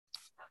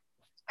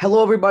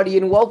Hello, everybody,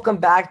 and welcome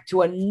back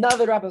to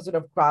another episode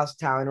of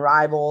Crosstown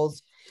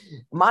Rivals.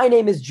 My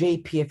name is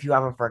JP, if you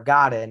haven't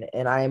forgotten,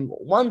 and I'm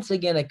once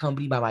again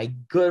accompanied by my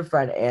good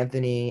friend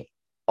Anthony,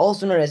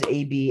 also known as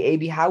AB.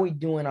 AB, how we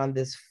doing on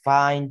this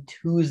fine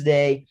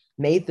Tuesday,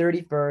 May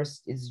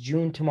 31st? It's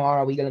June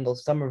tomorrow. We getting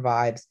those summer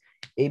vibes.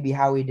 AB,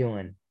 how we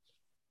doing?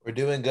 We're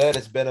doing good.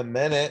 It's been a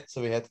minute,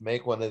 so we had to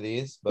make one of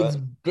these, It's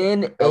but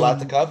been got a lot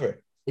to a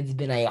cover. it's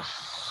been a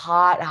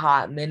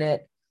hot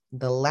minute.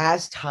 The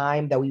last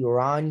time that we were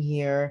on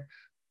here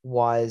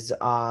was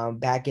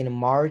back in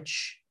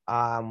March,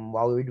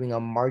 while we were doing a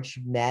March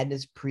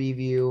Madness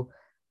preview.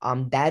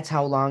 That's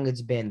how long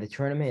it's been. The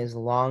tournament is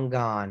long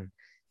gone.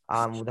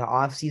 The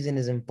off season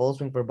is in full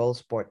swing for both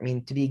sport. I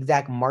mean, to be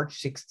exact,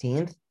 March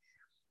 16th.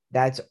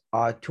 That's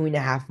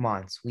 2.5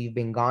 months. We've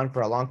been gone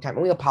for a long time.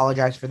 And we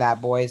apologize for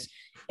that, boys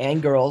and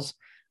girls.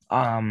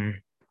 Um,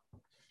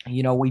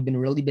 we've been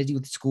really busy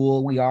with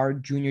school. We are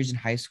juniors in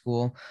high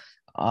school.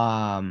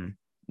 um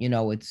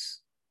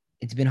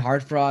it's been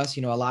hard for us,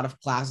 a lot of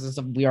classes and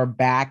stuff. We are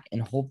back and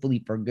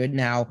hopefully for good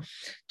now.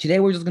 Today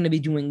we're just going to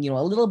be doing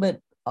a little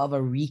bit of a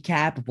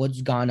recap of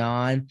what's gone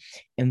on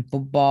in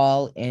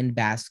football and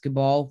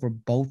basketball for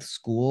both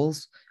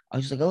schools. I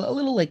was just like a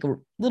little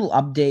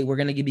update. We're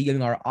going to be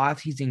giving our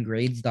off-season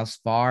grades thus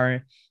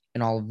far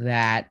and all of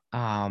that.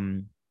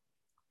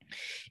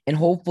 And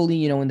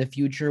hopefully, in the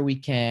future we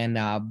can,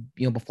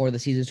 before the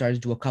season starts,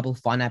 do a couple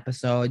fun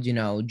episodes,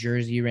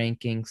 jersey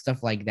ranking,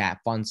 stuff like that,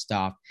 fun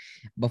stuff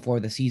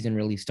before the season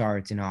really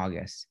starts in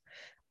August.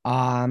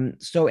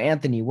 So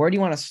Anthony, where do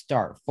you want to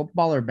start,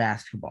 football or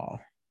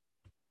basketball?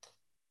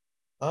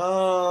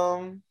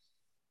 Um,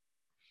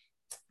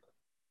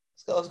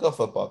 let's go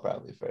football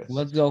probably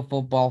Let's first. go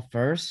football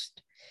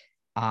first.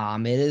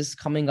 It is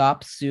coming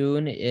up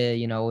soon.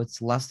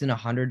 It's less than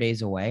 100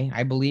 days away,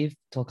 I believe,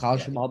 till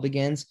college Yeah. football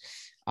begins.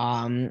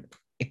 Um,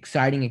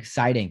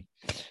 exciting.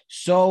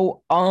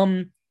 So,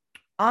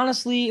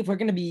 honestly, if we're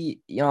gonna be,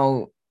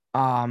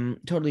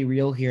 totally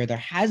real here, there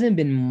hasn't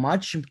been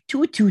much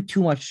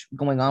too much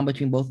going on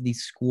between both of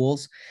these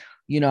schools.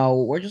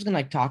 We're just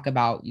gonna talk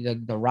about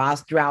the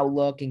roster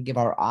outlook and give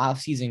our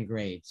off-season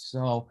grades.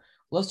 So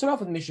let's start off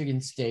with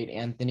Michigan State,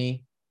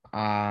 Anthony,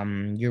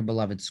 your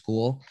beloved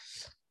school.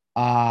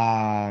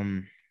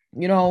 Um,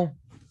 you know,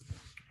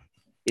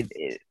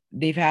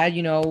 they've had,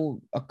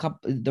 a couple.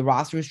 The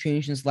roster has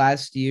changed since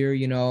last year.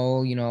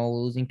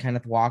 Losing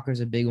Kenneth Walker is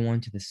a big one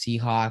to the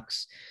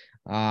Seahawks.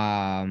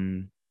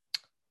 Um,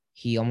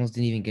 he almost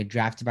didn't even get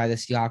drafted by the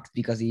Seahawks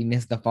because he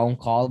missed the phone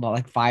call about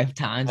like five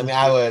times I this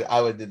mean, year. I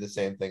would do the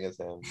same thing as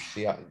him.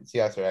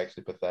 Seahawks are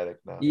actually pathetic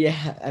now.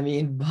 Yeah, I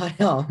mean, but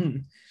yeah,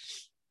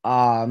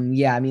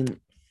 I mean,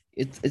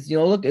 it's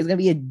look, it's gonna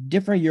be a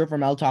different year for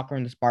Mel Tucker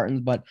and the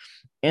Spartans, but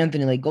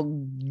Anthony, like, go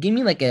give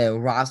me like a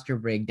roster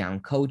breakdown,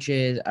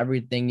 coaches,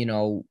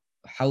 everything.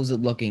 How's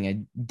it looking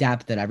at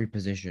depth at every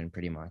position,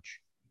 pretty much.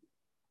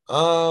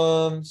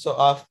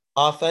 So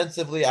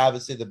offensively,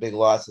 obviously the big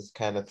loss is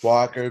Kenneth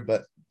Walker,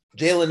 but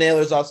Jalen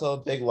Naylor's also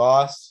a big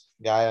loss.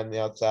 Guy on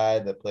the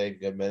outside that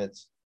played good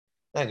minutes,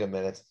 not good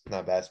minutes,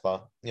 not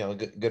basketball.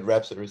 Good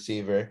reps at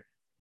receiver.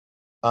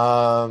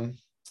 Um,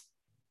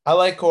 I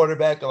like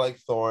quarterback. I like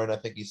Thorne. I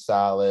think he's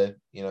solid.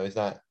 He's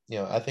not,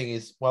 I think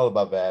he's well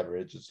above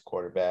average as a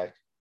quarterback.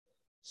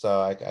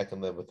 So I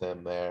can live with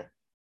him there.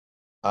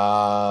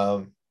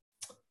 Um,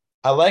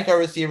 I like our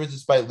receivers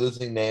despite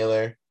losing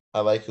Naylor. I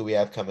like who we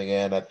have coming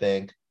in. I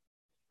think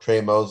Trey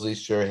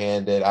Mosley's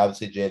sure-handed.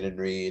 Obviously, Jaden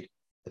Reed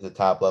is a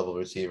top-level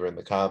receiver in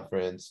the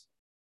conference.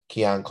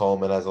 Keon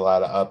Coleman has a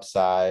lot of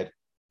upside.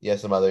 He has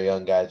some other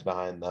young guys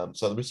behind them.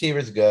 So the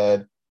receiver's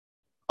good.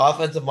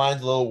 Offensive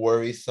line's a little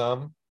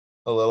worrisome.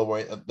 A little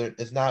worried.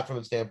 It's not from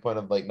a standpoint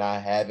of like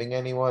not having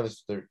anyone.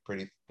 It's they're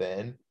pretty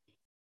thin.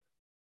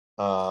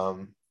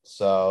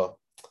 So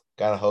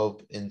gotta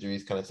hope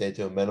injuries kind of stay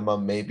to a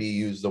minimum. Maybe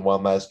use the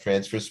one last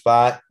transfer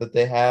spot that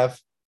they have,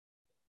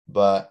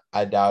 but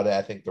I doubt it.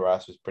 I think the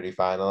roster's pretty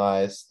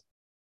finalized.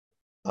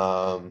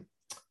 Um,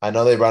 I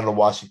know they run a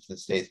Washington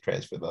State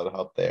transfer that'll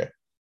help there.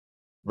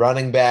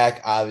 Running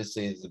back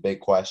obviously is a big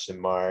question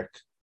mark.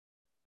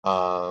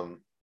 Um,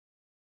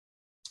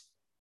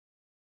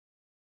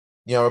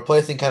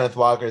 replacing Kenneth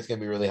Walker is going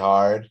to be really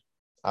hard,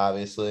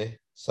 obviously.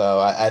 So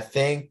I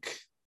think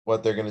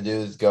what they're going to do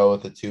is go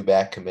with a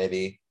two-back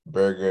committee.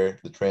 Berger,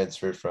 the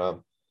transfer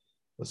from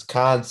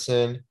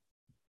Wisconsin,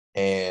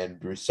 and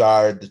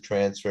Broussard, the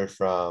transfer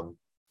from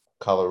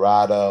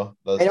Colorado.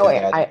 I Those know. two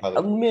guys are Let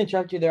probably me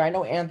interrupt you there. I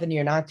know Anthony,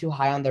 you're not too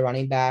high on the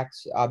running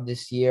backs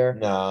this year.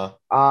 no.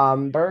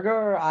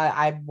 Berger,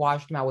 I've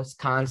watched him at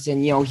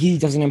Wisconsin. He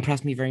doesn't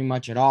impress me very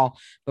much at all.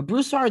 But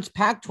Broussard's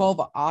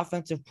Pac-12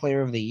 Offensive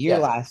Player of the Year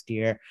Yeah, last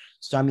year.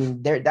 So I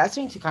mean, that's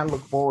something to kind of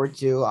look forward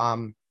to.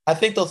 I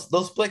think they'll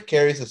split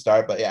carries to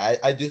start, but yeah,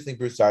 I do think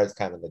Broussard is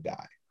kind of the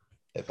guy.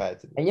 If I had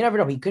to, And you never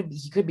know, he could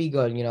be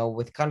good.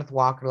 With Kenneth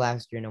Walker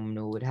last year, no one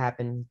knew what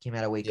happened. He came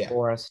out of Wake yeah.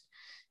 Forest,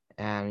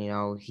 and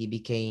he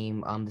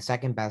became the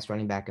second best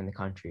running back in the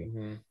country,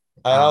 Mm-hmm.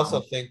 I also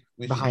um, think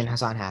we should behind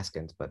Hassan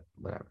Haskins. But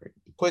whatever.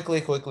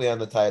 quickly on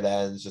the tight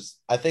ends. Just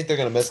I think they're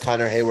gonna miss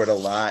Connor Hayward a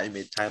lot. He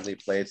made timely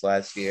plays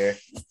last year,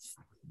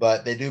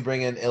 but they do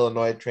bring in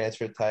Illinois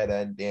transfer tight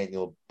end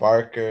Daniel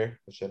Barker,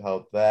 which should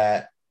help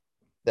that.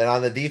 Then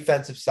on the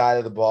defensive side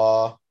of the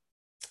ball,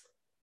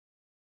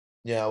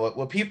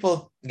 what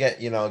people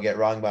get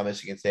wrong about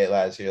Michigan State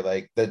last year,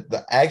 like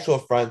the actual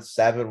front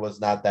seven was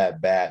not that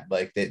bad.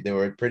 Like they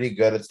were pretty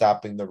good at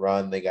stopping the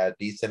run. They got a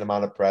decent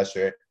amount of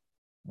pressure.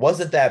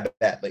 Wasn't that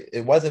bad. Like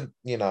it wasn't,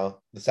 the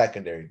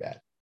secondary bad.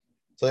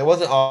 So it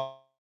wasn't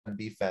all on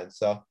defense.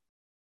 So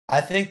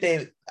I think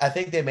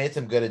they made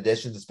some good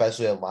additions,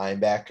 especially a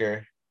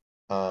linebacker,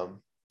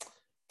 um,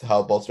 to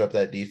help bolster up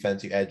that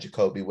defense. You add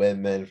Jacoby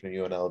Whitman from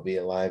UNLV,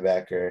 a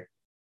linebacker,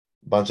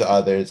 a bunch of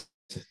others.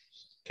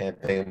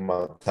 Can't think of them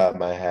off the top of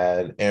my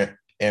head.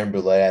 Aaron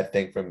Boulay, I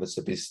think, from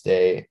Mississippi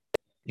State.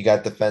 You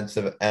got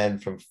defensive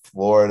end from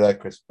Florida,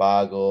 Chris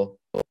Bogle.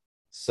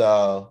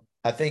 So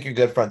I think you're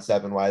good front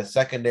seven wise.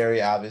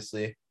 Secondary,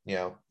 obviously,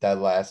 dead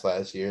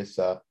last year.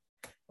 So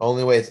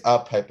only way it's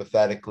up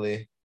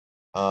hypothetically.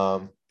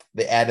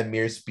 They add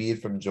Amir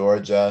Speed from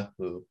Georgia,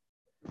 who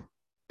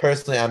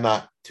personally I'm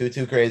not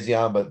too crazy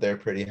on, but they're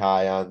pretty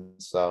high on.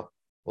 So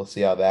we'll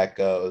see how that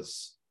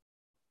goes.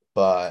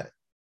 But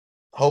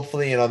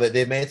hopefully, that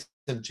they made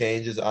some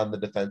changes on the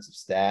defensive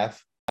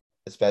staff,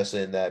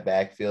 especially in that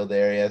backfield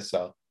area.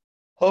 So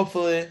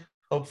hopefully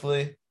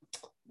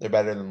they're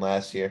better than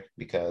last year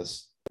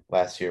because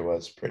last year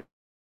was pretty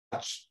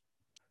much.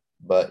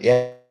 But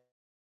yeah,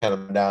 kind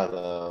of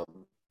down.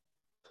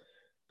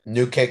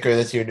 New kicker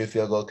this year, new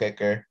field goal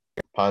kicker.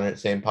 Punter,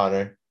 same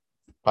punter.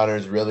 Punter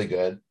is really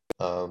good.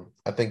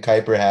 I think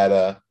Kuiper had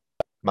a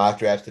mock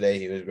draft today.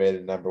 He was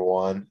rated number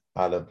one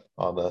out of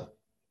all the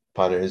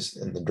punters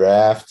in the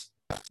draft.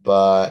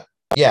 But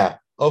yeah,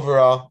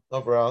 overall,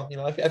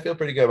 I feel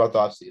pretty good about the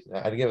offseason.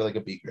 I'd give it like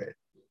a B grade.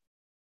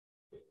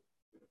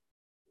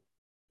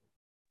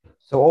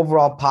 So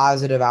overall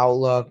positive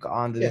outlook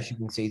on the Yeah,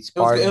 Michigan State it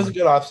was a Spartans.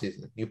 good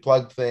offseason. You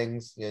plugged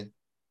things, you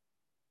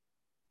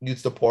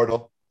used the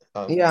portal.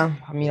 Yeah,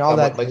 I mean Like all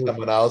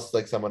someone that.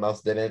 like someone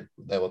else didn't.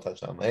 That we'll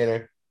touch on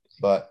later.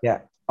 But Yeah,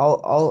 yeah,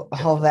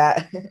 all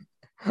that,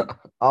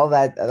 all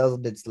that was a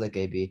bit slick,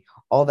 AB.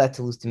 All that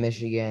to lose to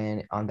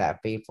Michigan on that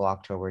fateful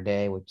October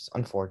day, which is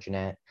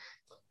unfortunate.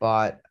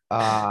 But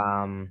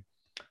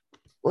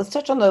let's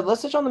touch on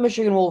the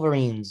Michigan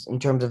Wolverines in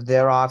terms of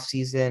their off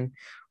season.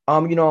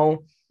 Um, you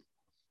know,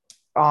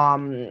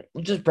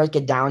 just break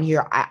it down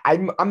here.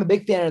 I'm a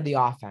big fan of the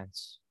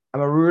offense. I'm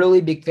a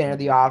really big fan of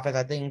the offense.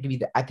 I think it could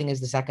be I think it's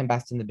the second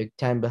best in the Big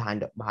Ten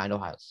behind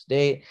Ohio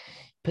State.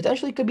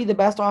 Potentially could be the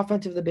best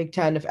offense of the Big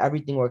Ten if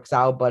everything works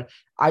out. But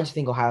I just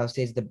think Ohio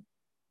State's the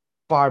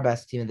far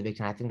best team in the Big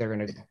Ten. I think they're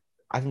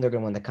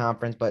gonna win the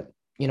conference. But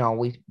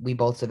we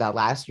both said that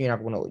last year.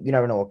 You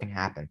never know what can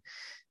happen.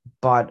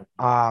 But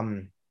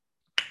I'll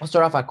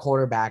start off at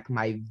quarterback.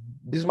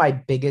 This is my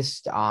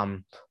biggest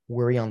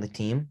worry on the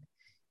team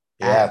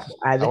at, yeah,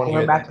 at I the want to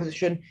hear cornerback that.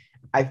 position.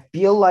 I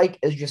feel like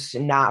it's just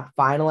not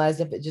finalized.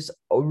 If it's just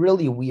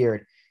really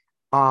weird.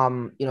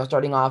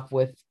 Starting off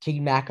with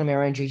Cade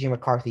McNamara and JJ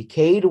McCarthy.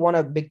 Cade won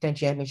a Big Ten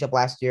championship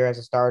last year as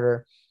a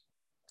starter,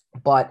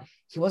 but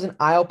he wasn't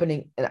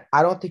eye-opening, and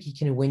I don't think he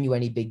can win you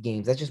any big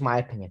games. That's just my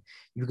opinion.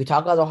 You could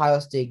talk about the Ohio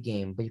State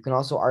game, but you can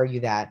also argue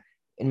that,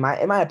 in my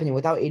opinion,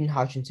 without Aiden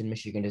Hutchinson,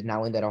 Michigan does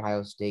not win that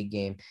Ohio State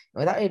game. And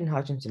without Aiden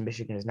Hutchinson,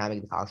 Michigan does not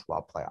make the college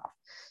football playoff. Mhm.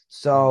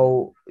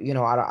 So,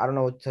 I don't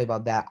know what to tell you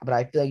about that, but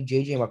I feel like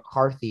JJ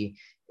McCarthy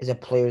is a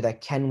player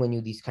that can win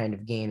you these kind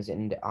of games.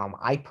 And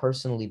I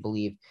personally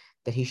believe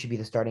that he should be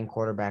the starting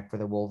quarterback for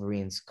the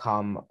Wolverines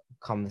come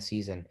the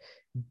season.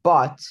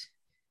 But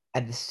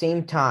at the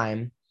same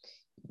time,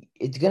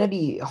 it's gonna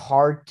be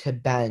hard to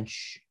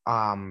bench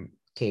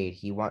Cade.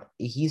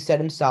 He said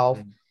himself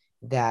Mhm.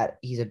 that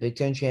he's a Big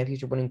Ten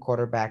championship winning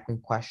quarterback when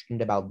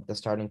questioned about the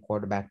starting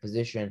quarterback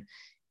position.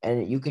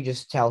 And you could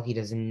just tell he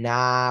does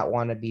not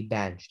want to be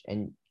benched.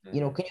 And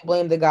Mhm. can you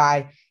blame the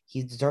guy?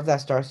 He deserved that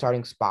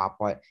starting spot.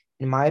 But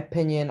in my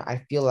opinion, I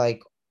feel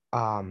like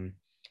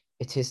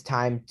it's his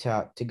time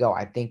to go.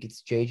 I think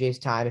it's JJ's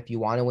time. If you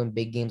want to win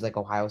big games like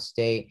Ohio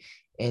State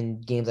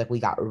and games like we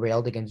got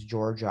railed against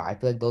Georgia, I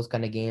feel like those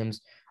kind of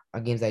games are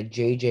games that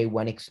JJ,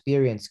 when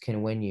experienced,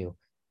 can win you,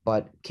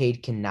 but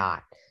Cade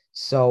cannot.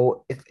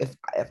 So if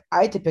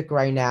I had to pick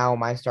right now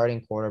my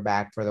starting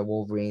quarterback for the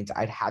Wolverines,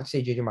 I'd have to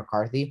say JJ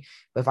McCarthy.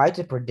 But if I had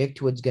to predict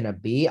who it's gonna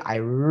be, I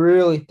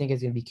really think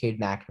it's gonna be Cade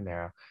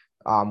McNamara,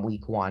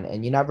 week one.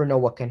 And you never know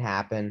what can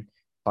happen.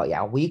 But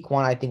yeah, week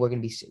one, I think we're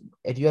gonna be.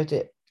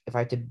 If I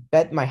had to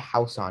bet my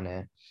house on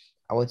it,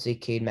 I would say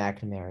Cade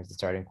McNamara is the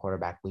starting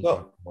quarterback week one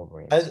So, for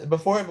Wolverines.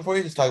 before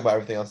you just talk about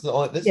everything else,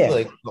 this is Yeah.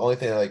 like the only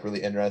thing that like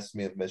really interests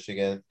me with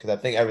Michigan because I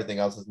think everything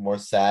else is more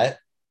set,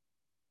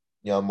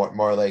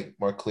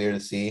 more clear to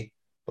see.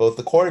 But with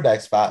the quarterback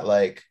spot,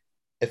 like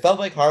it felt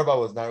like Harbaugh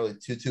was not really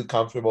too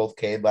comfortable with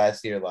Cade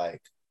last year.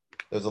 Like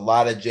there was a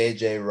lot of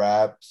JJ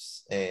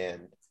reps,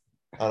 and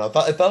I don't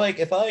know. It felt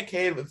like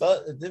Cade.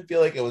 It didn't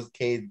feel like it was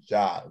Cade's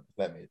job. If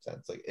that made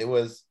sense. Like it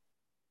was,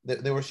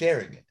 they were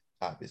sharing it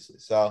obviously.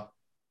 So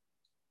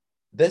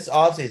this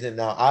offseason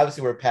now,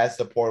 obviously we're past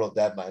the portal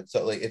deadline.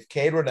 So like if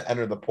Cade were to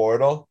enter the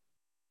portal,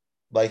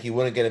 like he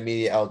wouldn't get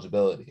immediate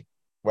eligibility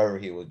wherever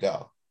he would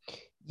go.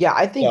 Yeah,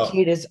 I think So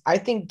Cade is. I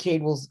think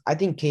Cade will. I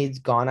think Cade's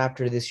gone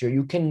after this year.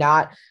 You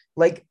cannot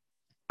like.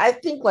 I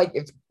think like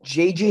if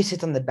JJ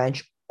sits on the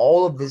bench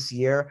all of this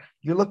year,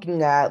 you're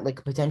looking at like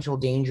a potential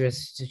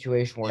dangerous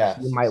situation where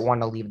he might yes.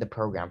 want to leave the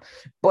program.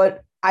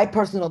 But I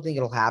personally don't think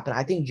it'll happen.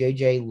 I think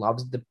JJ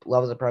loves the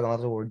program,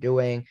 loves what we're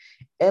doing,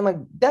 and like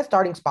that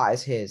starting spot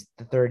is his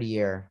the third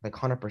year, like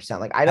 100%.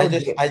 Like I I know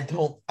just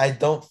I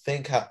don't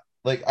think how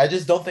like I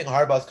just don't think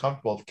Harbaugh's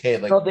comfortable with Cade.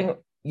 I Like don't think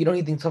you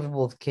don't think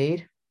comfortable with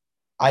Cade.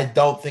 I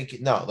don't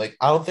think no, like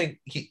I don't think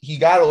he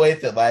got away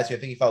with it last year. I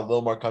think he felt a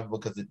little more comfortable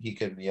because he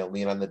could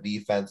lean on the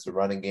defense, the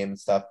running game and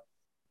stuff.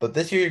 But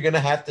this year you're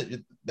gonna have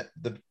to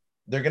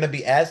they're gonna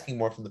be asking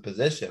more from the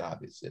position,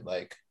 obviously.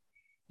 Like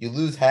you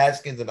lose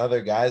Haskins and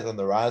other guys on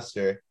the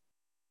roster.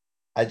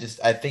 I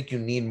think you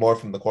need more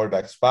from the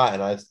quarterback spot,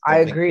 and I just I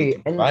don't think he agree,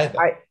 can and provide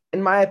that.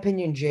 in my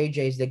opinion,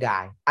 JJ's the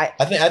guy. I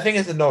think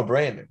it's a no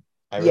brainer.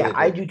 I Yeah, really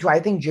I do. do too. I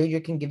think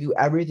JJ can give you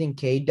everything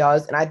Cade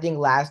does, and I think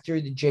last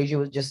year the JJ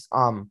was just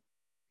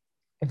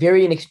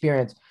very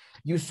inexperienced.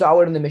 You saw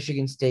it in the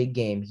Michigan State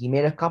game. He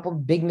made a couple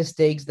big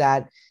mistakes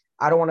that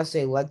I don't want to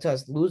say led to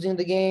us losing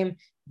the game,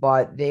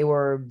 but they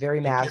were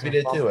very massive.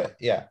 Contributed to it.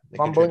 Yeah, they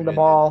Fumbling the contributed to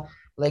ball,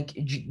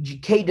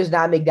 like Cade does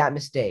not make that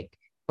mistake.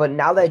 But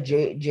now that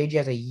JJ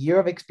has a year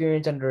of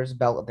experience under his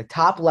belt at the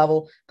top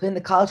level, playing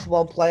the college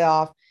football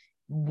playoff,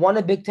 won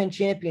a Big Ten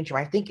championship.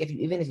 I think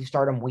even if you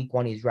start him week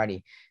one, he's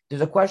ready.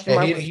 There's a question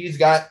Yeah, mark. he's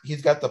got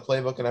the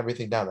playbook and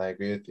everything down. I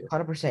agree with you.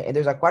 100%. And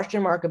there's a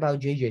question mark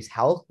about JJ's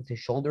health with his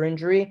shoulder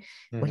injury,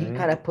 but he Mm-hmm.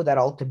 kind of put that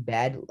all to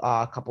bed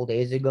a couple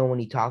days ago when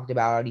he talked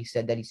about it. He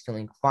said that he's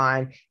feeling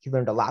fine. He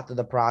learned a lot through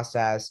the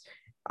process.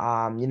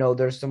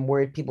 There's some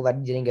worried people that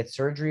he didn't get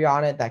surgery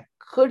on it that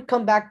could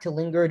come back to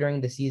linger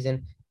during the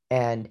season.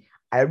 And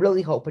I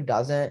really hope it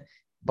doesn't.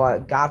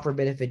 But God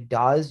forbid if it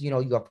does, you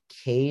have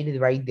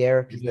Cade right there.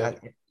 If You he's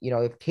do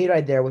not, if Cade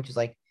right there, which is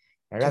like,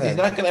 I'd because he's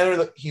rather not going to enter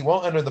the. He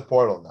won't enter the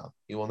portal now.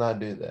 He will not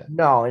do that.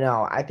 no,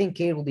 no. I think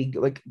Cade will be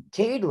like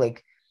Cade.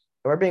 Like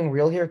we're being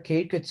real here.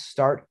 Cade could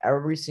start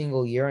every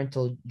single year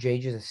until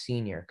JJ's a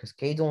senior because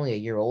Cade's only a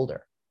year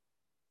older.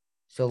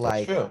 So That's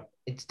like true.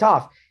 it's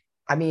tough.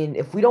 I mean,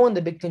 if we don't win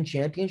the Big Ten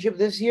championship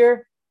this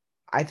year,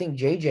 I think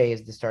JJ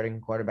is the starting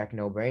quarterback,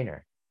 no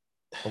brainer.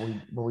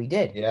 But we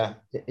did. Yeah,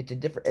 It's a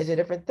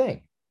different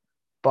thing.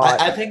 I,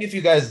 But I think if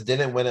you guys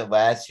didn't win it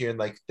last year and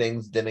like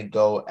things didn't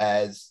go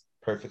as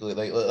perfectly,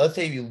 like let's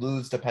say you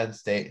lose to Penn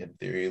State in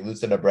theory, you lose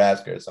to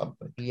Nebraska or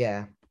something,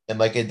 yeah, and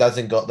like it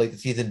doesn't go, like the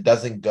season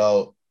doesn't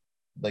go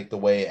like the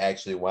way it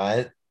actually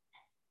went.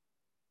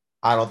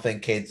 I don't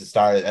think Cade's the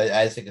starter.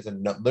 I just think it's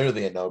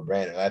literally a no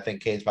brainer. I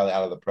think Cade's probably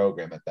out of the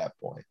program at that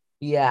point.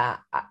 yeah.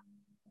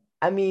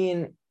 I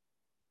mean,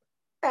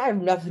 I have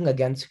nothing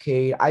against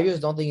Cade. I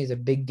just don't think he's a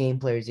big game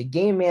player. He's a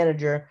game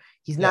manager.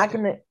 He's Yeah, not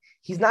gonna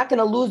he's not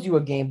gonna lose you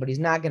a game, but he's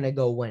not gonna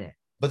go win it.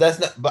 but that's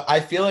not. But I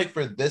feel like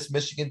for this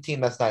Michigan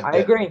team, that's not I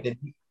good. agree.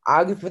 I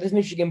argue for this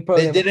Michigan They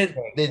program. didn't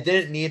they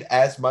didn't need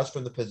as much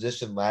from the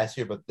position last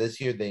year, but this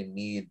year They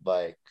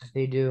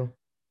do.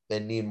 they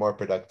need more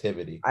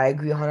productivity. I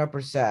agree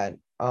 100%.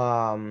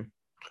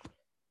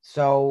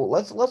 So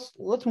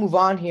let's move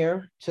on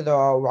here to the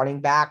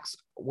running backs,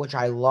 which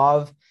I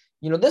love.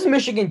 This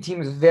Michigan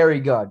team is very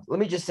good. Let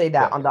me just say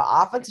that Yeah. on the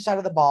offensive side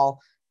of the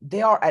ball,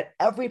 they are at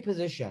every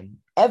position,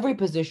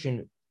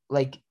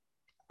 like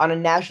on a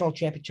national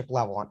championship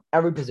level on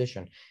every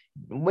position.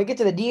 When we get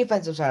to the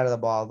defensive side of the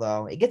ball,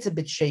 though, it gets a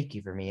bit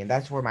shaky for me, and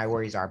that's where my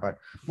worries are. But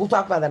we'll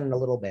talk about that in a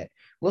little bit.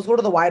 Let's go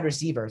to the wide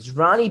receivers.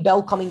 Ronnie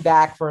Bell coming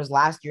back for his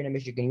last year in a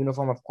Michigan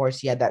uniform. Of course,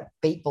 he had that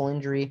fateful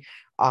injury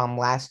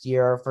last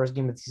year, first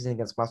game of the season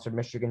against Western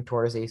Michigan,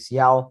 tore his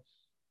ACL.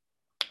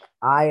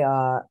 I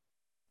uh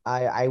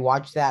I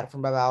watched that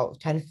from about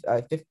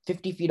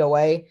 50 feet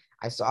away.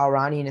 I saw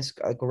Ronnie and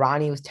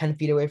Ronnie was 10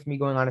 feet away from me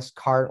going on his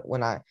cart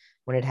when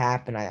it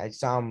happened. I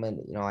saw him and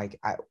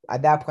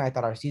at that point I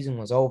thought our season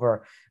was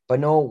over, but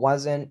no, it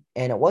wasn't.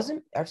 And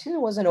our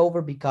season wasn't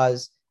over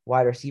because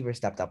wide receivers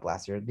stepped up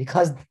last year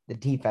because the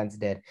defense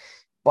did.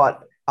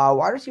 But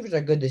wide receivers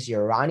are good this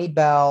year. Ronnie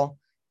Bell,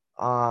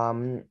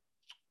 um,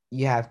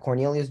 you have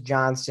Cornelius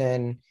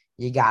Johnson,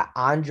 you got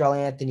Andrel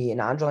Anthony,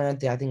 and Andrel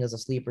Anthony, I think, is a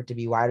sleeper to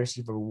be wide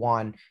receiver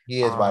one.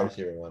 He is wide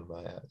receiver one of my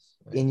eyes.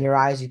 I In do. your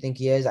eyes, you think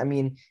he is? I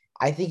mean,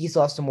 I think he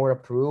still has some more to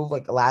prove.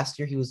 Like last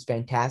year, he was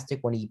fantastic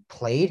when he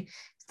played.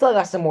 Still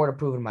got some more to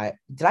prove in my.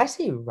 Did I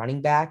say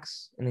running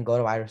backs and then go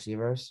to wide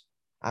receivers?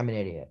 I'm an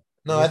idiot.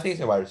 No, I think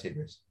he's a wide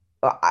receivers.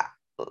 I,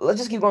 let's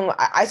just keep going.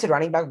 I said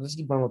running back. Let's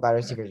keep going with wide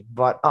receivers.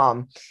 But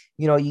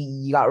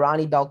you got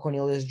Ronnie Bell,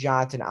 Cornelius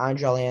Johnson,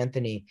 Andrel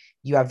Anthony.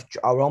 You have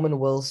Roman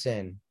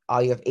Wilson.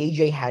 You have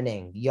AJ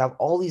Henning. You have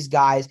all these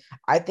guys.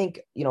 I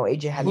think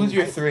AJ Who's Henning.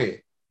 your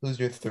three? Who's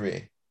your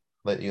three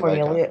that you like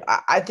on? Cornelius.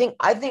 I think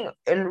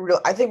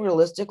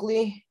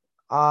realistically,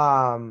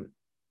 um,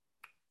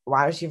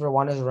 wide receiver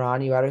one is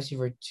Ronnie. Wide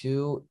receiver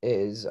two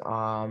is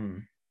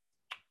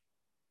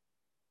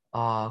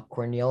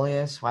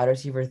Cornelius, wide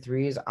receiver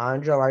threes.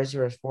 Andre, wide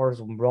receiver four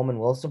is Roman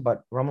Wilson,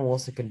 but Roman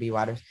Wilson could be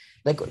like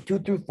 2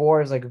 through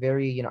 4 is like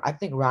very, I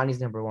think Ronnie's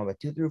number one, but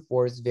 2 through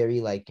 4 is very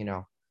like, can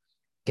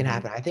Hmm.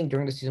 happen. I think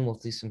during the season we'll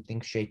see some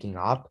things shaking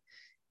up,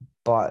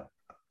 but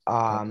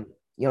Okay.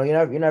 you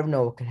never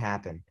know what can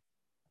happen.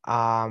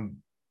 Um,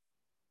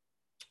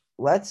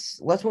 let's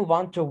move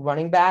on to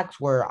running backs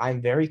where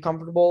I'm very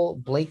comfortable.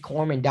 Blake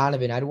Corum and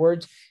Donovan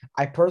Edwards.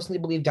 I personally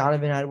believe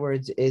Donovan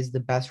Edwards is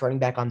the best running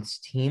back on this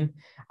team.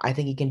 I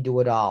think he can do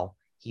it all.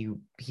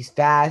 He's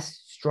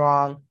fast,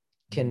 strong,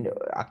 can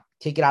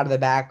take it out of the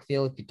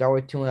backfield if you throw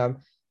it to him.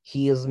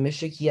 He is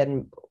Michigan. He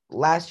had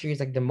last year he's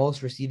like the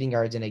most receiving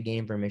yards in a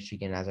game for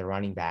Michigan as a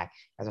running back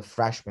as a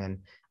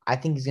freshman. I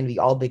think he's going to be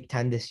all Big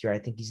Ten this year. I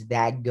think he's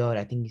that good.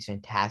 I think he's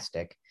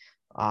fantastic.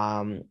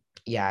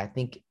 Yeah, I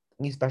think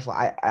he's special.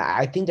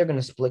 I think they're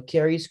gonna split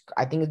carries.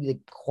 I think it'll be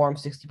like Quorum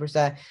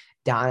 60%,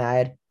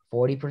 Donad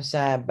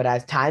 40%. But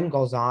as time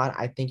goes on,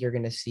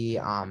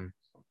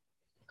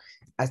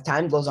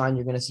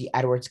 you're gonna see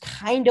Edwards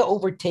kind of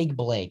overtake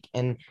Blake.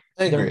 And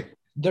I they're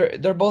agree.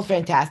 they're both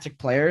fantastic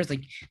players.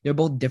 Like they're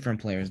both different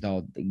players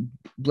though. I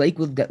Blake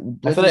feel will like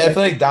I get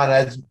feel like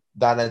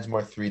Don Ed's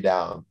more three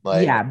down,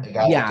 like yeah, a guy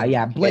that yeah, can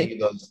yeah. get Blake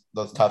you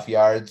those tough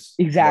yards,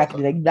 more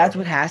exactly. tough Like that's yards.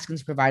 what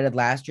Haskins provided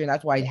last year. And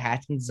that's why Yeah,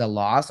 Haskins is a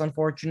loss,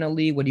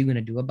 unfortunately. What are you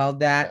gonna do about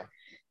that?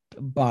 yeah,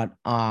 But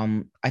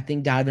I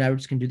think Donovan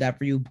Edwards can do that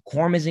for you.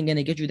 Corm isn't going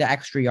to get you the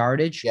extra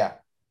yardage, yeah.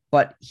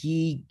 but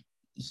his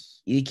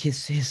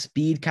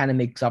speed kind of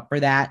makes up for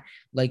that.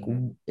 Like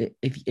Hmm.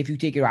 if you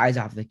take your eyes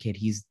off the kid,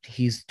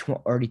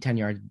 already 10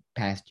 yards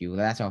past you.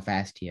 That's how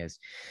fast he is.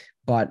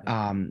 But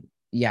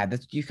yeah,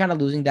 that's you're kind of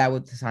losing that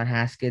with Hassan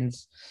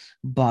Haskins.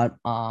 But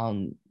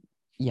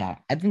yeah,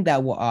 I think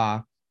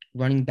that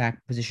running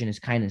back position is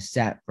kind of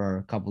set for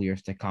a couple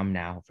years to come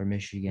now for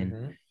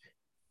Michigan.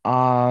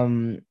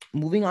 Hmm.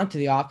 Moving on to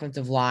the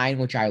offensive line,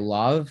 which I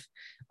love.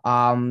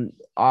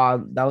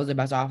 That was the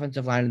best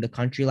offensive line in the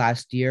country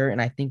last year,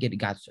 and I think it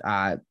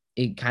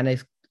kind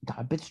of got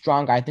a bit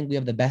stronger. I think we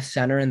have the best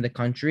center in the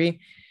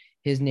country.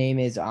 His name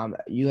is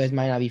you guys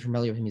might not be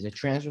familiar with him. He's a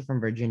transfer from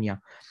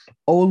Virginia.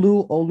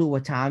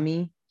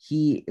 Oluwatimi.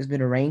 He has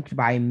been ranked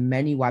by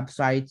many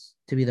websites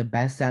to be the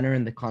best center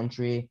in the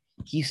country.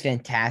 He's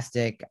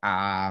fantastic.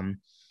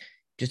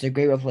 Just a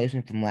great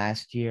replacement from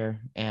last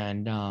year,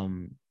 and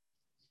I'm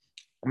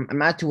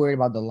not too worried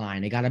about the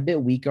line. It got a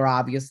bit weaker,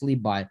 obviously,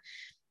 but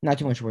not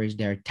too much worries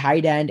there.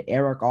 Tight end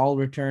Eric All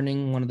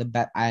returning one of the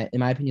best, in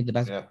my opinion, the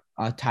best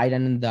Yeah. tight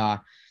end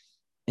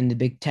in the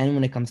Big Ten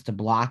when it comes to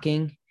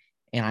blocking.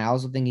 And I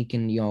also think he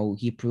can,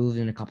 he proved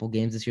in a couple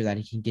games this year that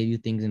he can give you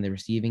things in the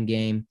receiving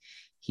game.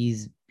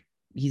 He's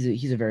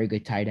he's a very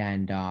good tight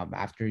end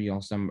after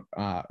some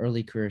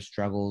early career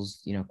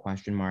struggles,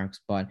 question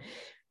marks, but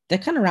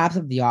that kind of wraps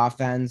up the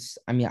offense.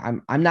 I mean,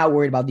 I'm not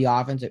worried about the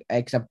offense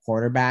except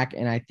quarterback,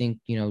 and I think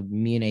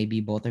me and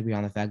AB both agree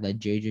on the fact that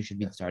JJ should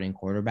be the starting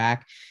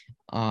quarterback.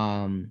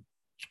 Um,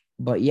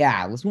 but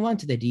yeah, let's move on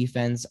to the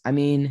defense. I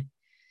mean,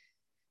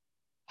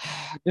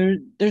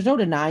 there's no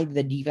denying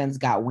that the defense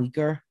got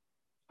weaker.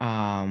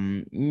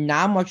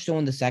 Not much so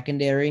in the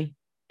secondary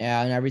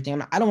and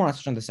everything. I don't want to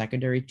touch on the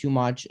secondary too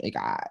much. Like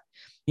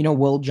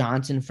Will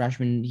Johnson,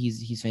 freshman,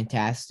 he's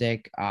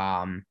fantastic.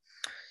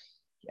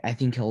 I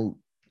think he'll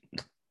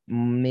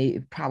may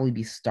probably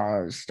be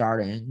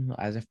starting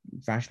as a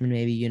freshman.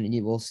 Maybe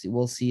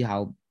we'll see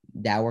how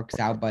that works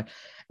out, but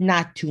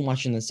not too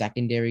much in the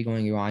secondary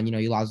going on.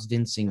 You lost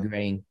Vincent Yeah.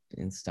 Gray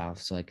and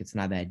stuff, so like it's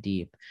not that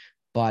deep.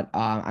 But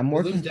I'm They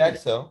more lose concerned.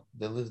 Dax though.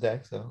 They lose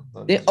Dax though.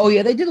 Oh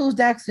yeah, they did lose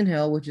Daxton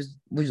Hill, which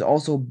is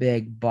also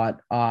big,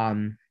 but Yeah,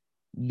 I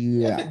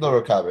yeah, think they'll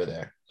recover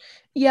there.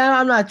 yeah,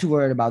 I'm not too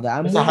worried about that.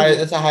 I'm It's more worried.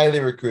 it's a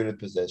highly recruited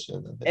position.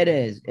 I think It they'll do.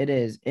 is. It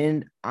is.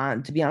 And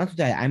to be honest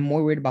with you, I'm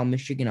more worried about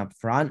Michigan up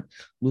front,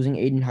 losing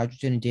Aiden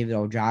Hutchinson and David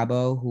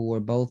Ojabo, who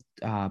were both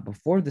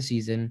before the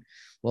season.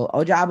 Well,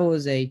 Ojabo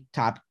was a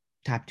top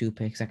two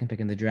pick, second pick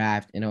in the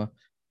draft.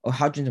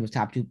 Hutchinson was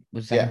second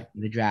Yeah. pick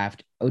in the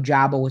draft.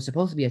 Ojabo was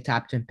supposed to be a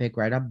top 10 pick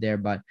right up there,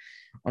 but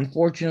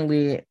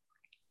unfortunately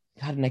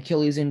had an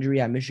Achilles injury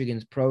at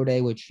Michigan's pro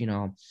day, which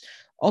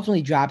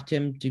ultimately dropped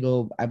him to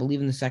go, I believe,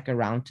 in the second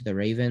round to the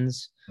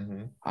Ravens.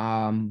 Hmm.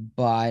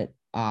 But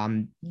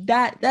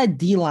that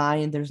D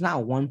line, there's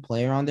not one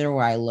player on there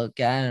where I look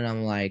at and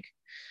I'm like,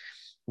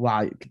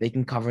 wow, they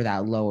can cover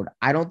that load.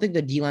 I don't think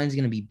the D line is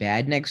gonna be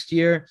bad next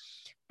year,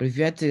 but if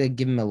you had to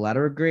give him a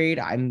letter grade,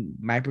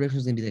 my prediction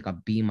is gonna be like a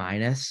B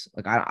minus.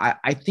 Like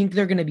I think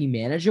they're gonna be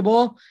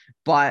manageable,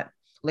 but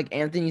like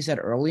Anthony said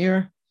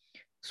earlier,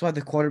 that's why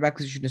the quarterback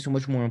position is so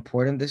much more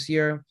important this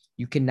year.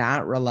 You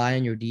cannot rely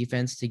on your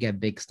defense to get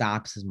big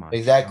stops as much.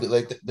 Exactly.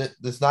 Like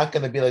there's not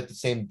going to be like the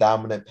same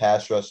dominant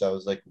pass rush that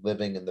was like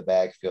living in the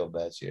backfield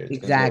last year. It's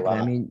going to be a Exactly.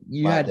 I mean,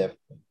 lot different.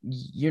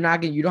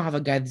 you don't have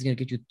a guy that's gonna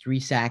get you 3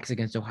 sacks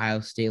against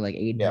Ohio State like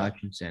Aiden Yeah.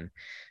 Hutchinson,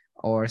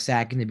 or a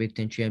sack in the Big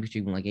Ten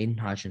championship like Aiden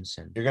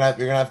Hutchinson. You're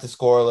gonna have to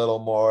score a little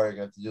more. You're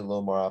gonna have to do a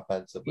little more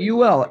offensively. You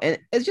will, and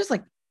it's just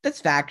like that's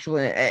factual.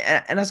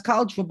 And as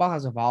college football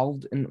has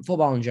evolved, and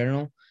football in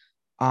general,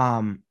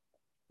 Um,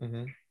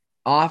 Mm-hmm.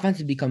 Offense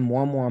has become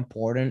more and more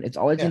important. Yeah. It's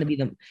always gonna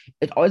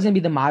be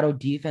the motto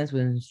defense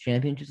wins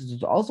championships.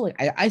 It's also like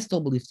I still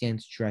believe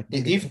stands true. I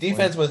think it's important.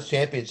 Defense wins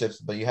championships,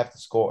 but you have to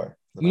score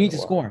no You need matter to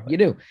what. score. You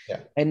Like, do. yeah.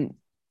 And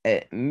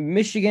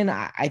Michigan,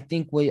 I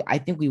think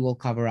we will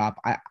cover up.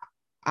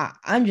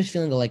 I'm just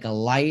feeling like a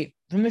light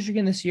from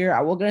Michigan this year.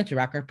 I will get into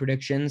record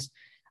predictions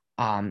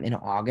in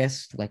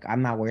August. Like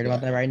I'm not worried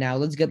about Yeah. that right now.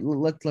 Let's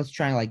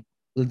try and like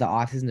let the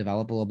offseason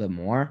develop a little bit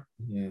more.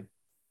 Mm-hmm.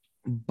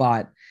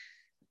 But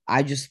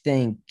I just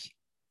think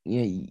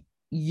you know,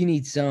 you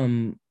need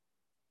some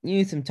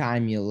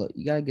time. You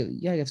gotta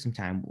give some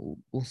time.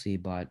 We'll see.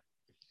 But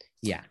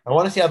yeah, I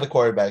want to see how the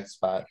quarterback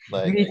spot,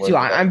 like, me too. works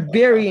out. I'm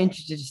very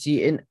interested to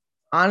see. And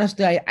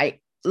honestly, I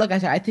like I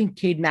said, I think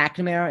Cade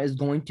McNamara is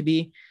going to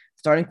be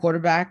starting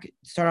quarterback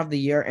start off the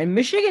year. And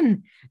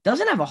Michigan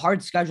doesn't have a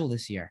hard schedule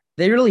this year.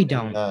 They really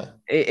don't.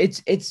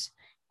 It's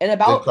and Good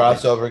about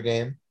crossover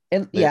game.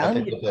 and They, yeah, I let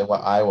think me they play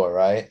what, Iowa,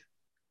 right?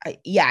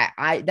 yeah,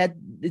 I that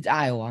it's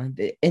Iowa and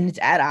it's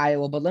at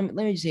Iowa. But let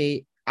me just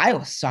say,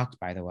 Iowa sucked.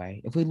 By the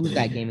way, if we lose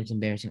that game, it's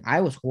embarrassing.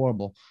 Iowa's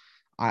horrible.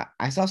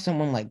 I saw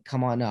someone like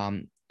come on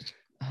an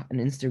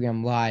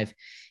Instagram live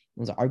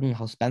was arguing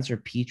how Spencer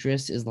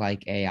Petras is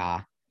like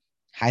a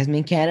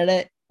Heisman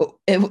candidate.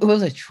 It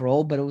was a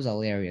troll, but it was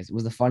hilarious. It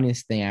was the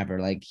funniest thing ever.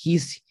 Like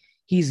he's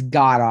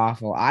god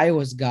awful.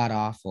 Iowa's god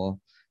awful.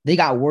 They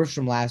got worse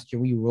from last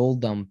year. We rolled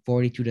them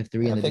 42-3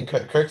 in I the think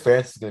big. Kirk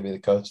Ferentz is going to be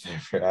the coach there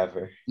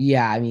forever.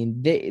 Yeah, I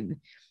mean they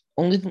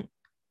only thing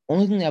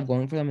only thing they have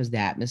going for them is the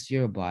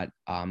atmosphere. But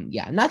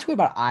yeah, I'm not too worried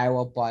about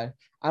Iowa, but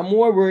I'm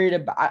more worried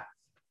about.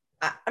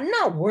 I'm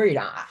not worried.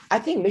 I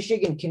think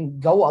Michigan can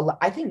go.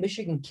 I think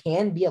Michigan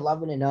can be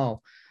 11-0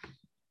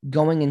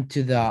 going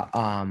into the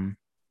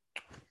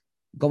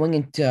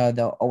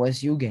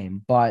OSU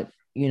game. But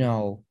you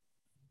know,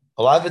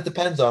 A lot of it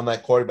depends on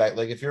that quarterback.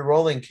 Like, if you're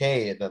rolling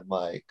K, then,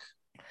 like,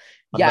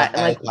 I'm yeah, not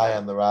and as like high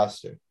on the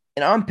roster.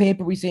 and on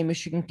paper we say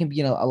Michigan can be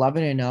an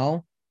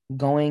 11-0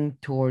 going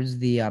towards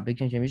the Big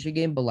Ten championship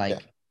game. But Yeah.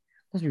 like,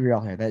 let's be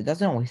real here. That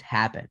doesn't always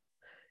happen.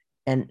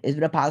 And is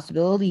it a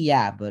possibility?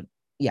 Yeah, but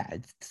yeah,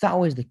 it's not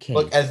always the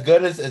Look, case. as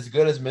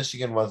good as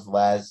Michigan was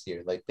last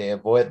year, like, they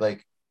avoided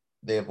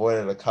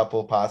a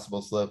couple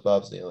possible slip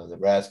ups, the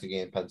Nebraska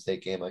game, Penn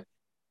State game. Like,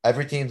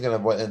 every team's gonna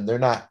avoid, and they're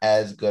not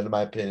as good in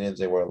my opinion as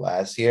they were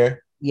last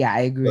year. Yeah,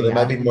 I So they agree.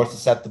 might be more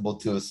susceptible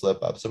to a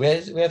slip up. So we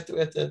have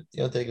to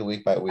take it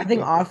week by I week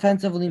think with it.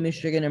 offensively,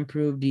 Michigan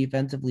improved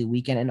defensively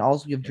weekend. And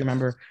also you have to Yes.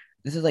 remember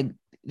this is like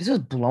this is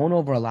blown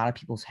over a lot of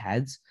people's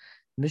heads.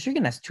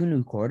 Michigan has two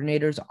new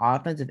coordinators,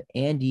 offensive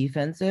and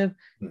defensive.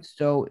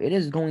 So it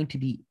is going to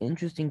be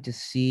interesting to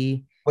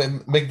see. Wait,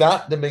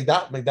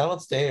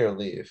 McDonald stay or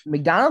leave?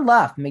 McDonald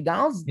left.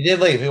 McDonald's He did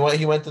leave.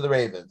 He went to the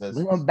Ravens.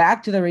 we went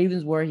back to the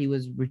Ravens where he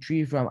was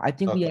retrieved from. I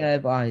think we Okay.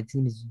 have his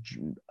name is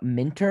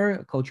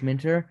Minter, Coach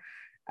Minter,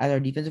 as our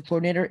defensive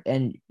coordinator,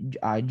 and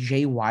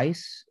Jay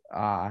Weiss.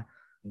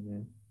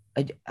 Mhm.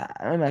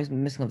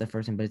 I'm missing up the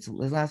first name, but it's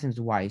his last name is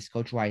Weiss.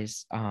 Coach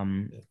Weiss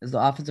is the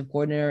offensive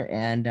coordinator,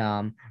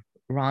 and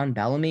Ron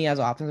Bellamy as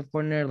offensive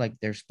coordinator. Like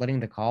they're splitting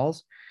the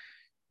calls,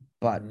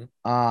 but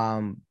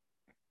Mhm.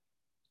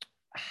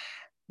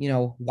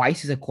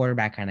 Weiss is a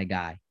quarterback kind of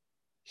guy.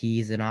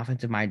 He's an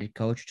offensive minded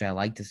coach, which I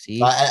like to So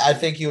see. I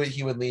think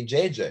he would lean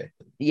JJ.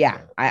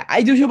 Yeah,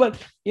 I do too, but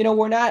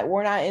we're not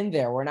in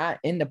there. We're not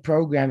in the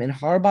program, and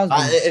Harbaugh's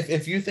been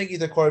If you think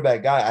he's a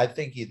quarterback guy, I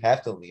think he'd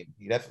have to lean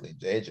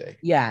JJ.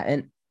 yeah,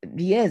 and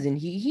he is, and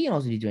he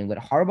knows what he's doing. But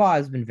Harbaugh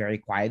has been very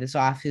quiet this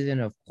offseason,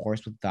 of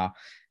course, with the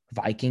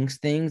Vikings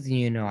things.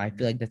 I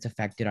feel like that's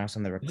affected us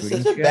on the This recruiting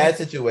is a trail. bad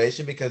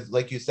situation because,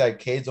 like you said,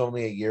 Cade's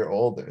only a year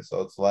older,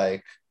 so it's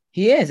like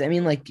He is. I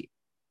mean, like,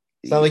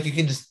 it's not like you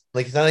can just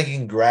like it's not like you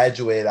can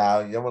graduate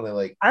out. You don't want to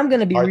like I'm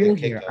gonna it's be hard to real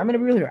kick here. I'm him. gonna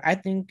be real here. I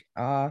think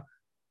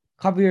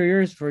couple of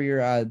years for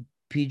your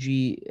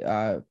PG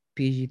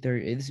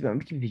 30. This is I'm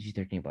keeping PG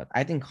 13, but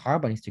I think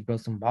Harbaugh needs to grow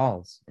some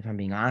balls. If I'm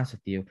being honest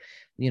with you,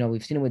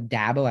 we've seen it with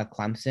Dabo at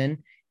Clemson.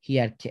 He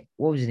had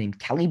what was his name?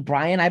 Kelly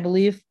Bryant, I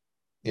believe. Is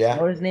that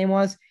Yeah. what his name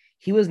was?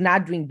 He was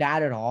not doing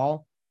bad at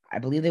all. I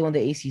believe they won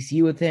the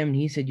ACC with him, and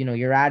he said,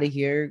 "You're out of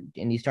here."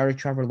 And he started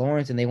Trevor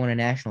Lawrence, and they won a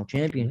national Mhm.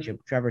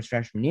 championship. Trevor's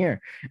freshman year.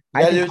 You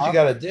I gotta do think what you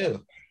gotta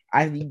do.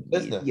 I It's you,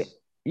 business.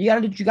 you gotta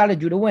do what you gotta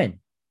do to win.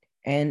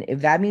 And if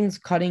that means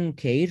cutting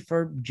Cade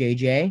for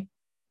JJ,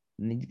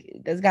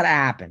 that's got to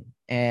happen.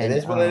 It And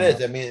is what it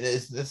is. I mean,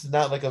 this is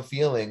not like a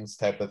feelings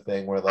type of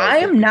thing where I like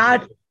if am you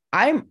not.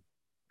 I'm.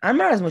 I'm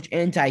not as much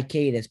anti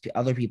Cade as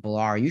other people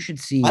are. You should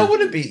I see.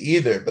 wouldn't be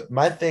either, but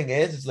my thing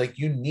is like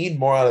you need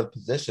more out of the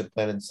position,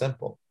 plain and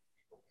simple.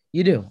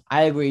 You do.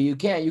 I agree. You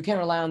can't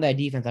rely on that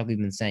defense like we've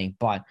been saying.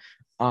 But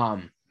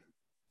um,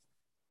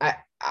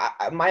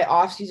 my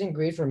offseason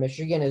grade for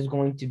Michigan is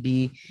going to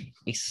be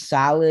a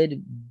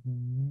solid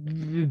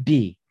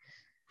B.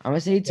 I'm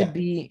gonna say it's a Yeah.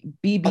 I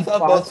B thought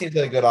both plus. teams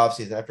had a good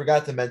offseason. I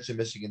forgot to mention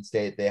Michigan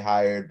State. They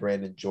hired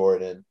Brandon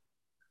Jordan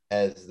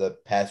as the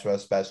pass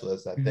rush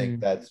specialist. I think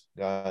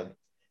Mhm.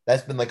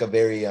 that's been like a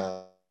very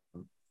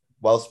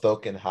well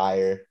spoken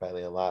hire by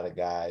like, a lot of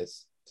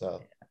guys.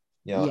 So,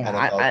 Yeah,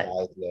 NFL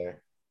guys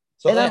there.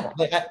 So and yeah,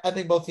 like, I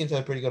think both teams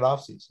had a pretty good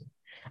offseason.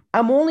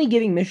 I'm only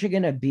giving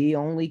Michigan a B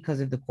only because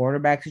of the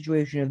quarterback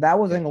situation. If that Yeah.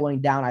 wasn't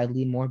going down, I'd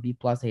lean more B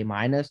plus A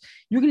minus.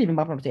 You can even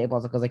bump up to A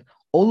plus because like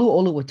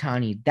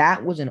Oluwatani,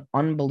 that was an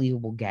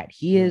unbelievable get.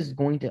 He is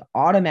going to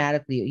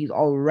automatically. He's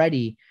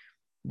already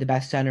the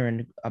best center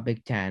in a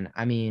Big Ten.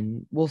 I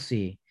mean, we'll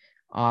see.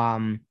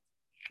 Um,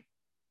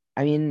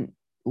 I mean,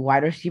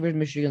 wide receivers,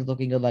 Michigan's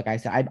looking good. Like I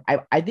said,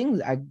 I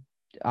think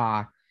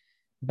uh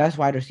best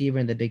wide receiver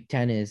in the Big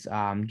Ten is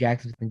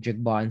Jackson and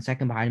Jigba, and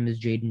second behind him is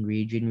Jaden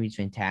Reed. Jaden Reed's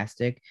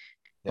fantastic,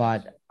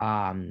 Yes. but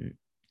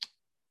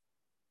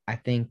I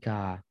think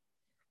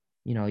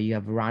you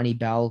have Ronnie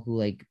Bell who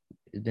like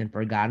has been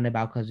forgotten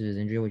about because of his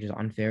injury, which is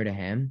unfair to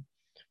him.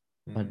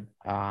 But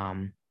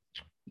Mhm.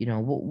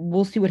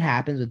 we'll see what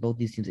happens with both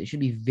these teams. It should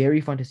be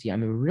very fun to see.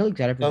 I'm really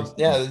excited for this So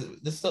season. yeah,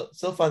 this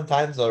still fun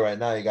times though. Right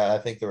now, you got I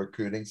think the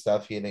recruiting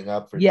stuff heating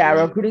up for Yeah,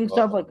 June. recruiting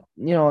stuff Well,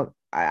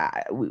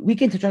 like we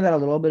can touch on that a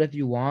little bit if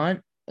you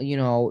want.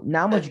 Not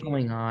I much mean,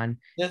 going on.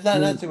 there's I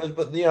not mean, too much,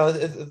 but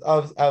it's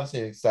obviously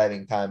an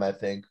exciting time. I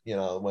think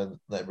when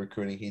like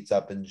recruiting heats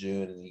up in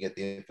June and you get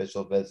the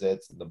official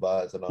visits and the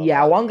buzz and all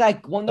yeah, that. the So one guy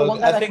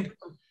I that comes think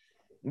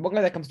one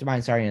guy that comes to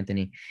mind. Sorry,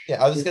 Anthony.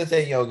 yeah, I was just gonna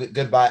say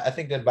goodbye. I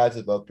think goodbye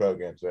to both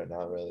programs right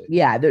now. Really.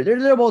 Yeah,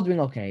 they're both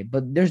doing okay,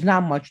 but there's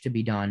not much to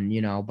be done.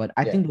 But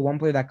I Yeah. think the one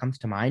player that comes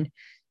to mind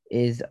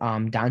is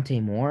Dante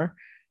Moore,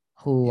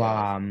 who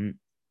Yeah.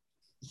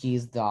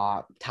 he's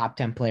the top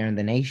 10 player in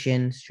the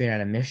nation, straight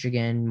out of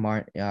Michigan,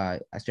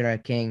 straight out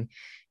of King.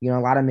 A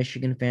lot of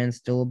Michigan fans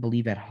still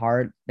believe at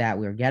heart that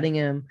we're getting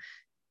him,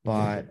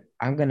 but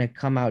I'm gonna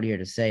come out here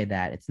to say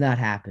that it's not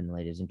happening,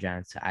 ladies and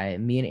gents.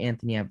 Me and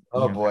Anthony have,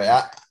 Oh boy,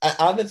 I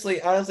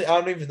honestly, I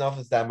don't even know if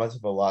it's that much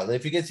of a lot.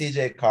 If you get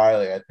CJ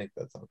Carly, I think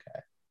that's okay.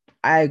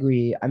 I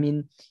agree. I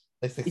mean,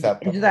 It's it's just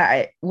acceptable.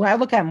 that when I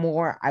look at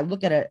Moore, I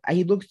look at it.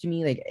 He looks to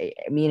me like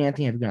me and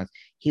Anthony have been honest.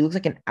 He looks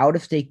like an out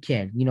of state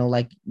kid.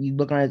 Like you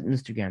look on his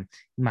Instagram,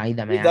 He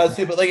does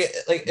too, but like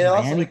it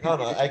also Miami like I don't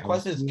know. committed I to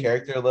question his LSU.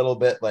 character a little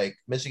bit. Like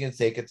Michigan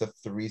State gets a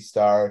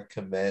 3-star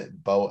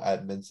commit, Bo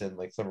Edmondson,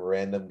 like some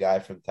random guy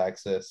from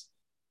Texas.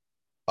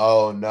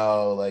 Oh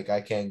no, like I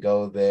can't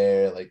go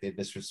there. Like they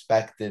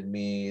disrespected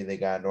me. They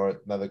got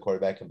another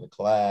quarterback in the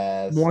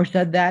class. Moore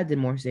said that. Did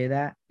Moore say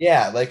that?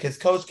 Yeah, like his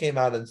coach came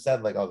out and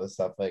said like all this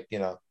stuff. Like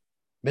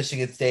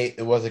Michigan State,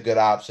 it was a good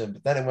option,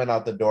 but then it went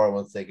out the door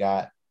once they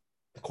got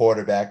the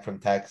quarterback from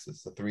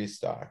Texas, the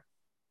 3-star.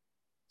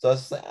 So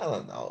it's just like I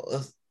don't know.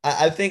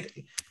 I think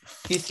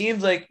he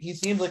seems like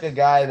a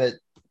guy that,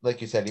 like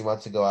you said, he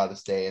wants to go out of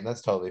state, and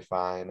that's totally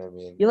fine. I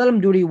mean, You let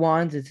him do what he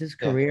wants. It's his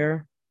yeah,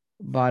 career.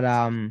 But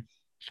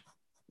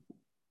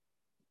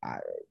I,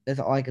 that's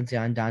all I can say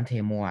on Dante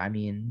Moore. I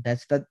mean,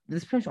 that's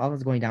this pretty much all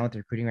that's going down with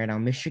recruiting right now.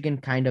 Michigan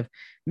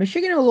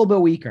a little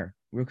bit weaker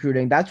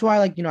recruiting. That's why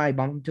I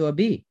bumped him to a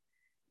B.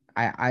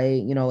 yeah,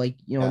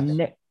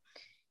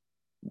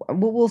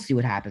 We'll see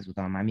what happens with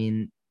them. I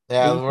mean,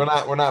 yeah.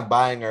 We're not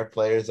buying our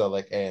players though,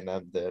 like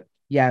A&M did.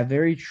 yeah,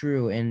 very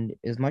true. And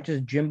as much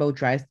as Jimbo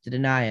tries to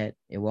deny it,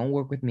 it won't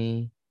work with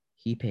me.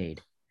 He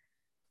paid.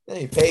 Yeah,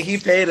 he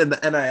paid, and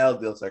the NIL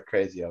deals are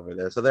crazy over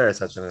there, so they're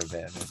such an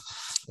advantage.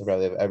 They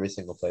probably have every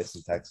single place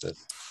in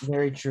Texas.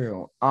 Very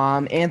true.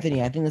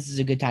 Anthony, I think this is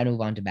a good time to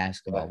move on to Yeah,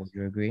 basketball. Would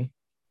you agree?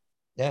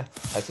 yeah,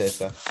 I'd say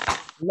so.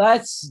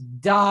 Let's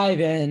dive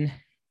in.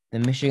 The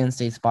Michigan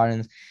State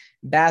Spartans Oh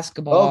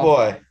basketball.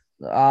 boy.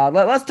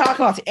 Let's talk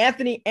about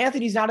Anthony.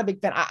 Anthony's not a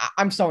big fan.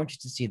 I'm so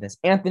interested to see this.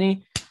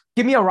 Anthony,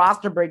 give me a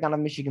roster breakdown of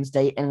Michigan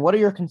State and what are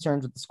your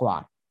concerns with the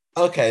squad?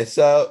 Okay,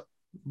 so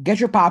Get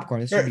your popcorn.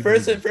 This should be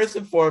first brutal. and first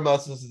and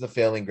foremost, this is a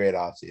failing great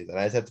offseason.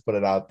 I just have to put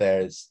it out there.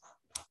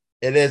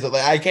 It is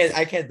like I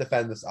can't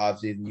defend this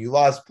offseason. You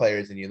lost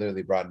players and you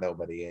literally brought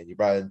nobody in. You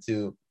brought in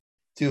two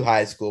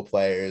high school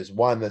players,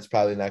 one that's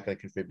probably not going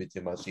to contribute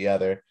too much. The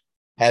other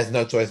has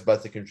no choice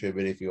but to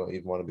contribute if you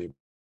even want to be.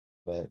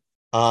 But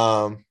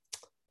so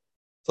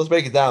let's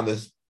break it down.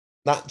 There's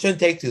not shouldn't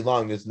take too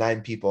long. There's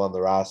 9 people on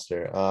the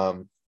roster,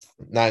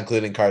 not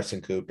including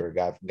Carson Cooper.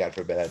 God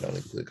forbid I don't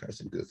include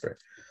Carson Cooper.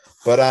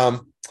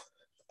 But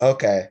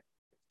okay,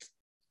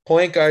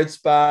 point guard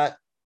spot.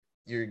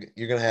 You're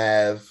gonna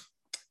have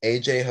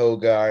AJ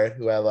Hogarth,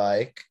 who I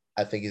like.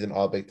 I think he's an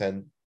All Big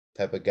Ten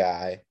type of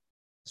guy,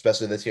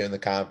 especially this year in the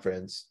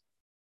conference.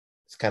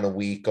 It's kind of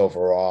weak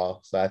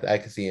overall, so I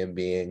can see him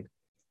being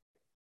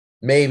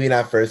maybe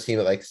not first team,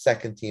 but like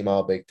second team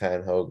All Big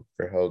Ten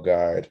for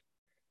Hogarth.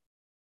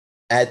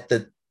 At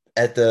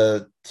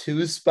the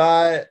 2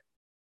 spot,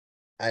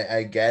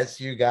 I guess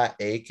you got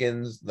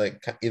Akins,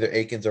 like either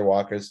Akins or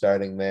Walker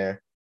starting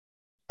there.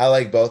 I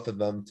like both of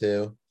them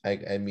too. I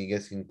mean, I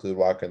guess you can include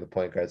Walker in the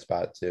point guard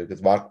spot too,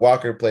 because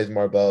Walker plays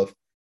more both.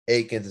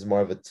 Akins is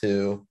more of a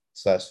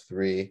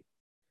 2/3.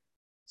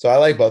 So I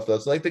like both of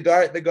those. So like the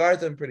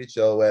guards I'm pretty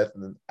chill with.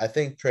 And I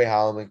think Trey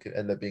Holloman could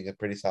end up being a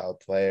pretty solid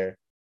player.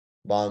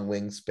 Long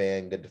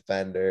wingspan, good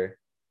defender.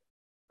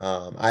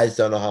 I just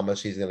don't know how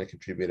much he's gonna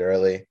contribute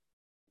early.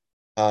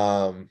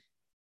 Um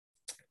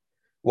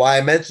Why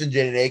I mentioned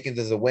Jaden Akins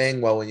as a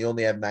wing, well, when you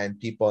only have 9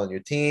 people on your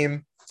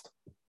team,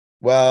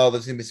 well,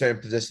 there's going to be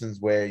certain positions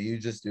where you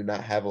just do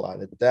not have a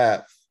lot of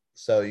depth.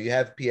 So you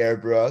have Pierre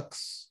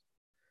Brooks,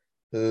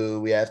 who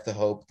we have to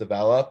hope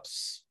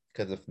develops,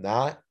 because if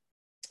not,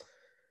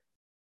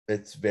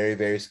 it's very,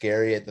 very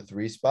scary at the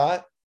 3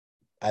 spot.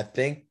 I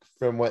think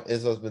from what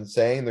Izzo's been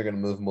saying, they're going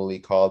to move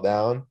Malik Hall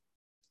down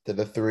to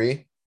the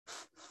 3,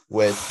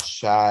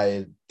 which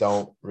I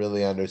don't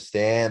really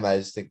understand. I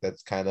just think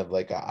that's kind of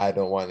like I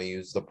don't want to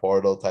use the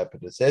portal type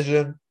of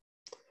decision.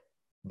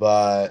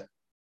 But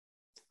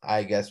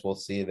I guess we'll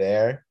see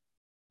there.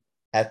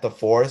 At the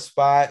 4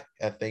 spot,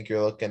 I think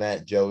you're looking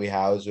at Joey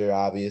Hauser,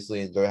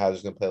 obviously, and Joey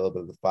Hauser's going to play a little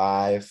bit of the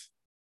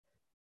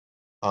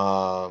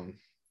 5.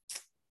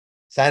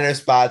 Center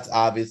spot's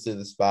obviously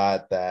the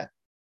spot that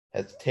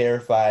has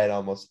terrified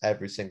almost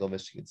every single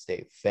Michigan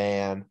State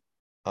fan.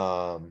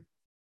 You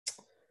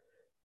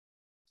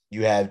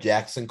have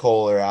Jackson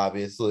Kohler,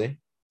 obviously.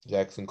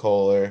 Jackson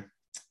Kohler,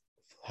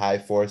 high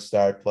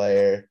 4-star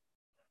player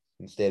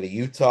in the state of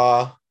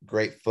Utah.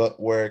 Great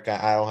footwork.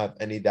 I don't have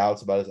any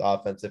doubts about his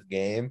offensive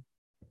game,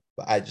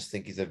 but I just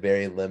think he's a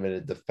very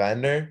limited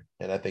defender,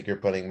 and I think you're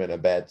putting him in a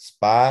bad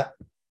spot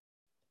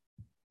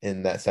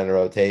in that center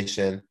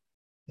rotation.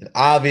 And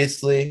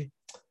obviously,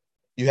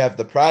 you have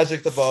the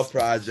project of all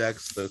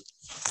projects, the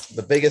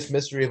biggest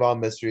mystery of all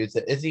mysteries.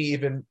 Is he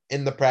even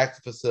in the practice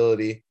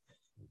facility?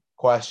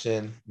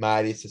 Question,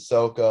 Mady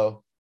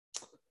Sissoko.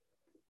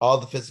 All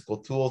the physical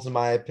tools, in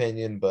my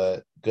opinion,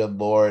 but good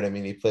Lord. I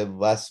mean, he played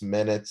less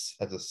minutes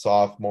as a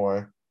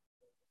sophomore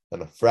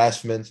than a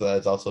freshman, so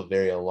that's also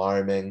very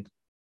alarming.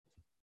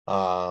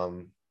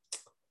 Overall,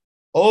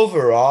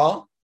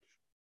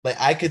 like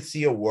I could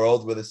see a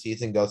world where the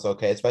season goes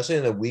okay, especially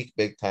in a weak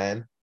Big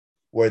Ten,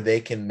 where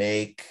they can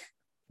make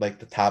like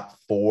the top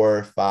 4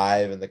 or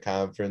 5 in the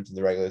conference in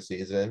the regular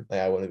season. Like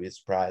I wouldn't be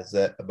surprised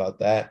about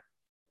that.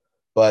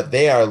 But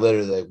they are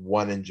literally like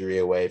 1 injury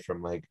away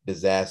from like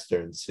disaster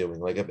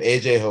ensuing. Like if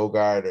AJ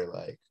Hogarth or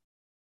like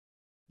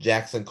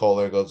Jackson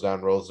Kohler goes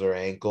down, rolls their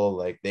ankle,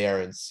 like they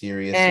are in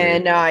serious.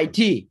 NIT.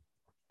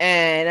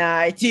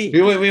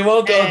 We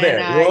won't go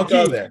there. We won't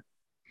go there.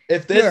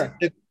 If this Sure.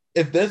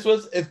 if this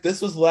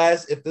was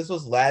last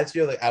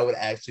year, like I would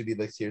actually be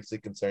like seriously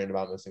concerned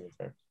about missing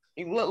a term.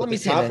 Let me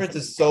The say conference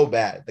this. is so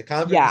bad. The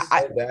conference is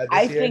so bad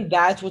I this year. think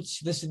that's what's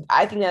this.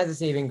 I think that's the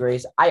saving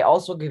grace. I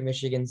also give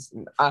Michigan's.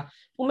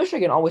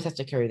 Michigan always has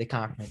to carry the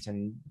conference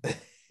and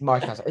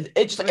March.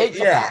 It's a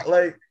fact.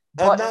 like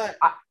I'm But not.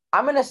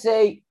 I'm gonna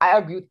say I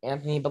agree with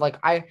Anthony, but like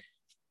I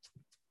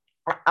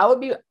would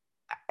be.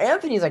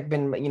 Anthony's like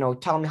been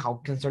telling me how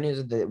concerned he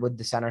is with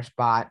the center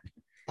spot.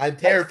 I'm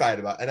terrified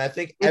about, and I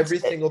think It's every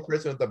single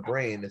person with a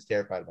brain is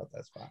terrified about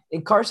that spot.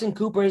 and Carson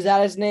Cooper, is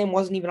that his name?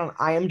 Wasn't even on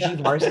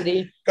IMG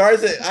varsity.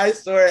 Carson, I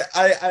swear,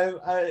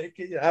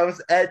 I was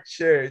at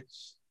church,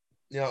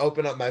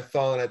 open up my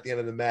phone at the end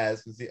of the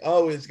mass and see,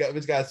 oh, he's got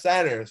a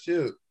center.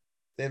 Shoot,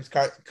 name's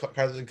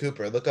Carson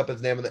Cooper. Look up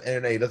his name on the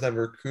internet. He doesn't have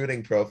a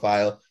recruiting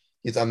profile.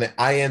 He's on the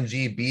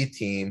IMG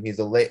team. He's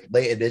a late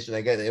addition.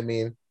 I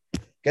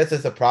guess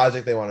it's a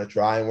project they want to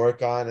try and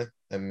work on.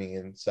 I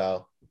mean,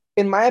 so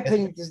In my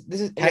opinion,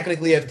 this is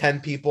technically have 10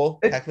 people.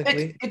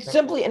 It's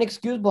simply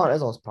inexcusable on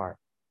Izzo's part.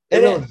 It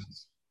really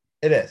is.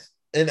 It is.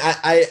 And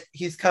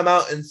he's come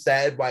out and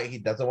said why he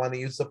doesn't want to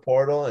use the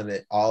portal, and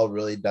it all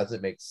really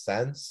doesn't make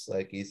sense.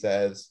 Like he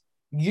says,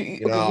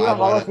 you're a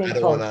Hall of Fame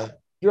coach.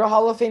 You're a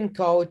Hall of Fame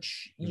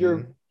coach.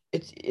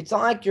 It's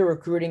not like you're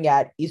recruiting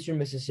at Eastern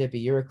Mississippi.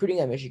 You're recruiting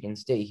at Michigan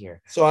State here.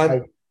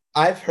 So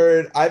I've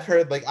heard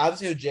like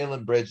obviously with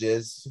Jalen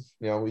Bridges,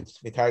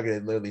 we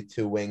targeted literally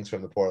 2 wings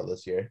from the portal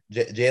this year.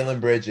 Jalen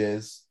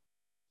Bridges,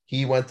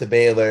 he went to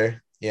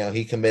Baylor.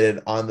 He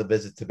committed on the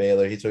visit to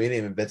Baylor. So he didn't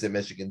even visit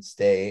Michigan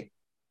State.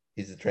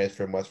 He's a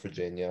transfer from West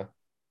Virginia.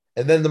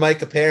 And then the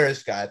Micah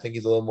Parrish guy, I think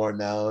he's a little more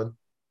known,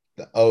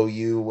 the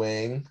OU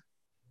wing.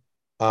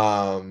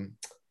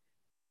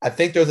 I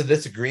think there was a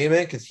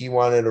disagreement because he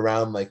wanted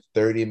around like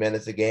 30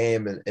 minutes a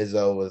game, and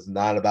Izzo was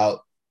not about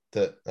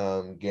to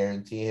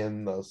guarantee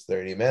him those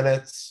 30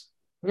 minutes.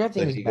 I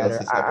think it's better.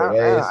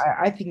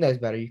 I think that's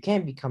better. You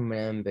can't be coming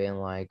in being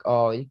like,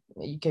 oh, you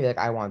can't be like,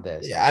 I want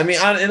this. Yeah, I mean,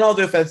 in all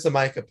defense to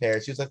Micah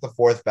Parrish, he was like the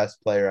 4th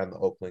best player on the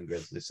Oakland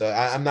Grizzlies. So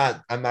I'm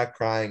not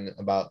crying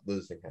about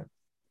losing him.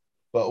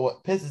 But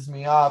what pisses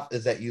me off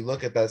is that you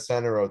look at that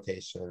center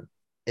rotation.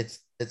 It's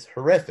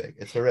horrific.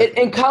 It's horrific.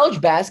 In college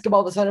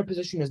basketball, the center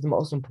position is the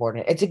most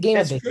important. It's a game.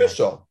 It's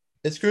crucial.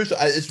 It's crucial.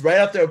 It's right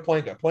up there with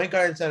point guard. Point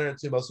guard and center are the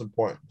 2 most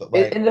important. But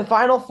like in the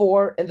Final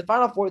Four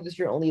this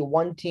year, only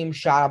one team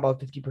shot about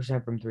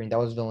 50% from 3, and that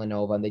was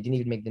Villanova, and they didn't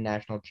even make the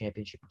national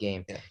championship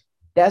game. Yeah.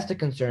 That's the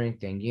concerning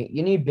thing.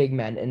 You need big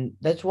men, and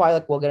that's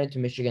why we'll get into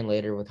Michigan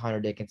later with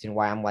Hunter Dickinson.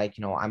 Why I'm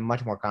I'm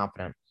much more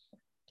confident.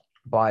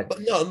 But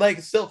no,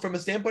 still from a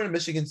standpoint of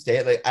Michigan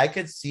State, I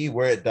could see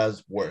where it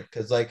does work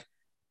because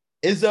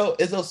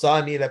Izzo saw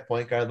a need at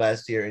point guard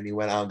last year, and he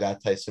went out and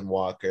got Tyson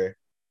Walker.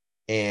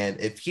 And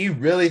if he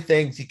really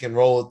thinks he can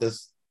roll with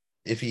this,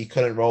 if he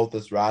couldn't roll with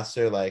this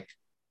roster,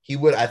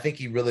 I think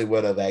he really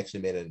would have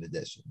actually made an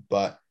addition.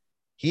 But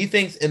he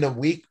thinks in a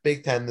weak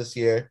Big Ten this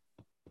year,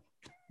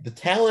 the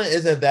talent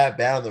isn't that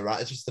bad on the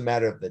roster. It's just a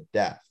matter of the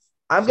depth.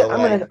 So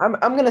like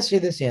I'm gonna say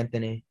this,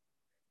 Anthony.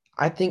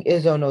 I think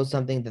Izzo knows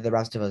something that the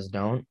rest of us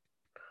don't.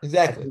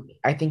 exactly.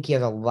 I think he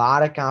has a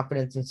lot of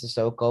confidence in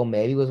Sissoko.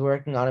 Maybe was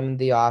working on him in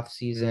the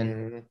offseason.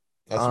 Mhm.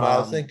 That's what I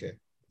was Um, thinking.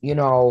 you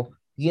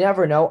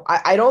never know.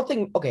 I don't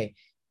think okay,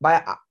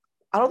 but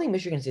I don't think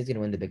Michigan State's gonna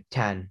win the Big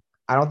Ten.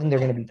 I don't think they're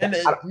gonna be. And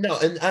no,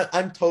 and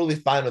I'm totally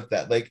fine with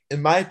that. Like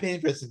in my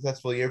opinion, for a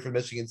successful year for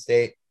Michigan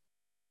State,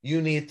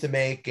 you need to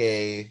make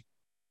a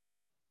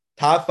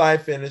top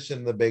five finish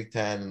in the Big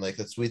Ten and like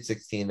a Sweet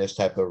 16-ish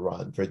type of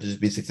run for it to just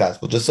be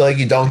successful. Just so like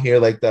you don't hear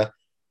like they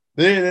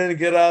didn't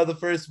get out of the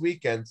first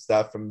weekend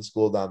stuff from the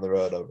school down the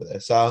road over there.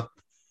 So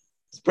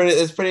it's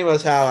pretty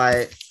much how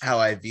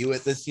I view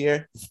it this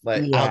year.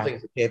 Like I don't Yeah. think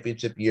it's a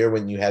championship year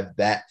when you have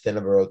that thin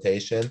of a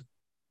rotation.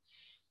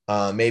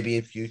 Maybe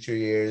in future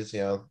years,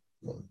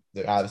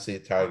 they're obviously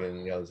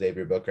targeting,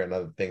 Xavier Booker and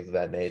other things of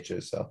that nature.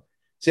 So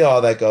see how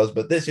all that goes.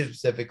 But this year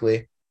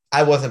specifically,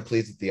 I wasn't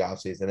pleased with the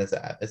offseason. It's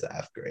a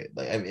F grade.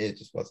 Like I mean, it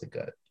just wasn't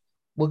good.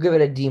 We'll give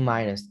it a D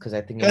minus because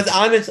I think Because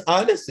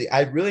honestly,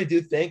 I really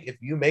do think if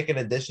you make an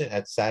addition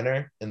at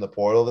center in the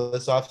portal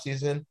this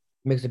offseason,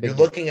 makes a you're big difference.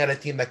 looking at a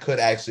team that could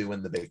actually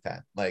win the Big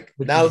Ten. Like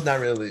Which now is, it's not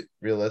really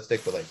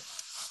realistic, but like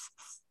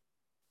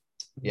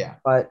yeah.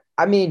 but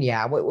I mean,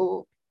 yeah,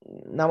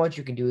 not much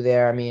you can do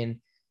there. I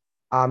mean,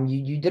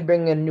 you did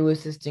bring a new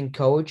assistant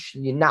coach,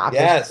 not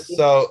Yes. officially,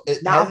 So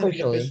it hasn't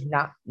been official.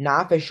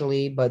 not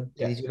officially, but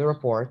Yeah. these are the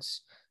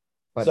reports.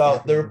 But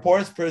So the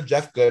reports per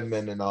Jeff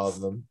Goodman and all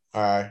of them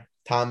are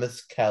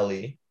Thomas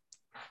Kelly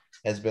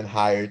has been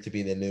hired to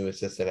be the new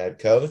assistant head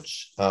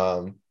coach.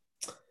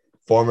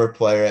 Former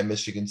player at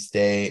Michigan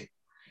State,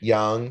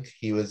 young.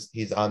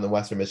 He's on the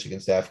Western Michigan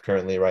staff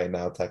currently right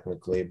now,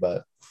 technically,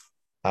 but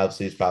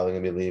obviously he's probably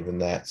gonna be leaving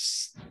that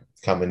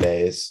coming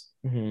days.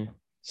 mm-hmm.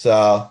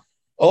 So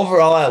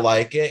overall, I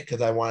like it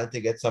because I wanted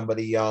to get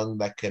somebody young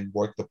that can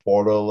work the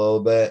portal a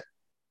little bit.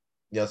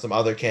 Some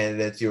other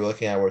candidates you were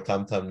looking at were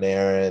Tum Tum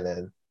Naren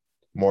and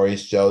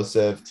Maurice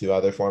Joseph, two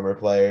other former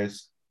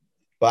players.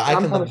 But I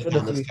Tom can live Tom's with for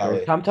the Thomas future.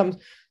 Kelly.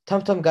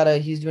 Tom Tom got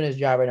he's doing his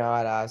job right now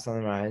at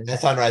Sunrise.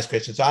 That's Sunrise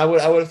Christian. So I would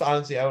have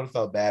honestly I would have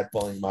felt bad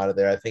pulling him out of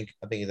there. I think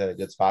he's in a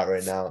good spot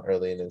right now,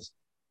 early in his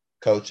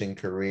coaching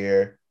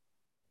career.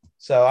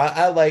 So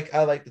I like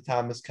the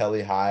Thomas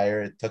Kelly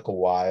hire. It took a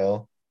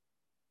while.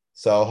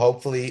 So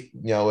hopefully,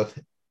 with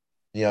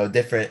a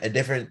different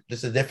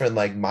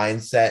like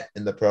mindset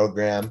in the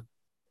program.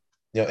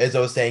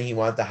 Izzo was saying he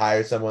wanted to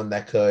hire someone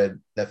that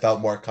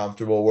felt more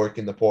comfortable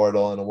working the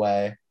portal in a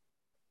way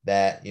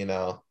that,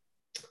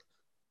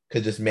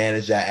 could just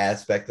manage that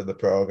aspect of the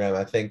program.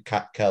 I think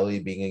Kelly,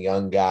 being a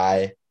young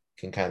guy,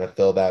 can kind of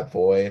fill that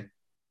void.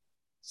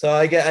 So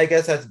I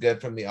guess that's good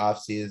from the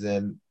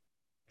offseason.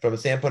 From a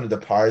standpoint of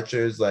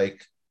departures,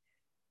 like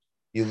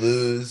you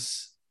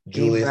lose Gabe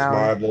Julius Brown.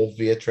 Marble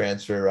via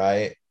transfer,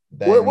 right?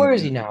 Then you Where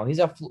is he lose now? He's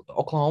at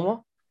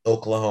Oklahoma.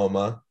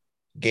 Oklahoma.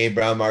 Gabe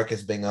Brown,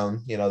 Marcus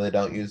Bingham, they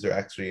don't use their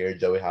extra year.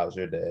 Joey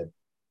Hauser did.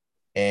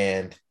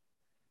 And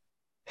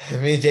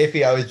me and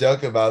JP always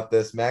joke about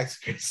this. Max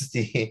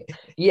Christie.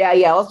 Yeah.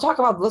 Let's talk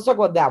about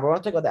that. We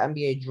want to talk about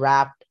the NBA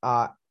draft.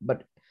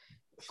 But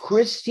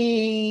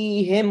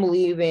Christie, him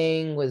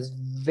leaving was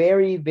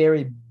very,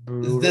 very It's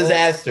brutal.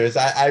 disastrous.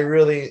 I I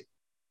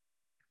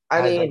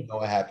don't mean, know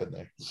what happened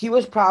there. he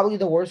was probably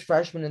the worst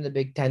freshman in the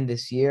Big Ten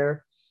this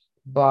year,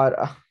 but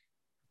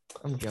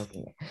I'm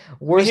joking. I mean,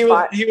 Worst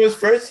spot. he was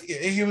first.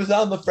 He was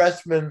on the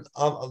freshman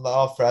on the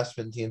all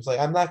freshman teams. Like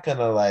I'm not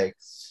gonna like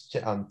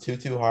shit on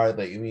too hard.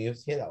 Like I mean, he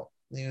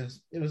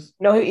was it was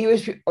No, he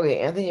was okay.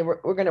 Anthony,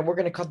 we're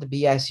gonna cut the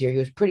BS here. He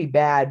was pretty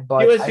bad,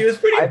 but he was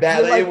pretty I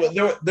bad.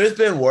 feel like There's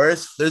been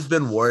worse. There's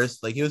been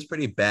worse. Like he was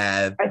pretty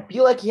bad I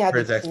feel like he had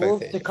for the his tools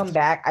to come expectations.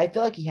 back. I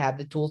feel like he had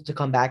the tools to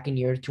come back in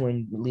year two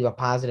and leave a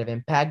positive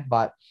impact,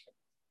 but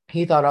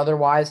he thought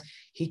otherwise.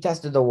 He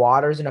tested the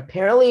waters, and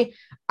apparently,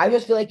 I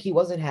just feel like he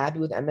wasn't happy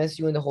with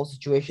MSU and the whole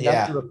situation.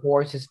 That's the Yeah,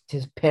 reports.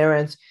 His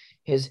parents,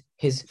 his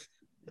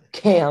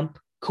camp,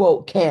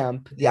 quote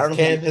camp. I don't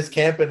know his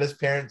camp and his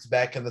parents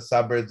back in the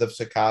suburbs of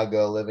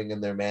Chicago, living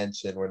in their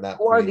mansion, were not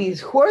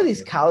pleased. who are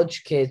these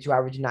college kids who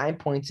average 9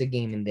 points a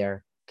game in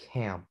their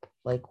camp.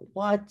 Like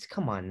what?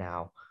 Come on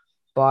now.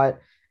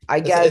 But I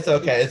guess It's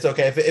okay. It's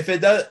okay.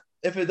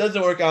 If it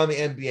doesn't work out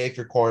in the NBA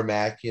for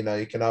Cormac, you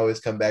can always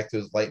come back to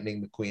his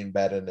Lightning McQueen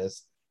bed and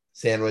his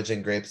sandwich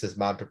and grapes his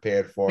mom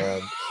prepared for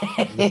him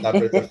in the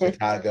suburbs of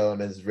Chicago and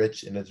his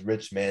rich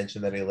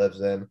mansion that he lives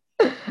in.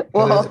 Because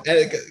well,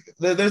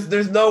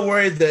 there's no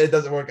worries that it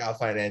doesn't work out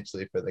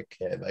financially for the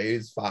kid. Like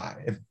he's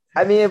fine.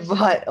 I mean,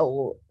 but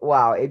oh,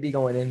 wow, it'd be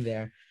going in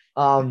there.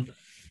 Um,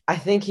 I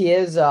think he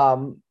is. I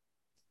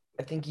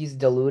think he's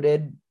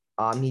deluded.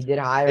 He did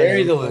hire an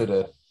Very agent.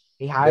 deluded.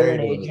 He hired Very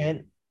an deluded.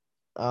 agent.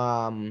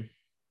 Um,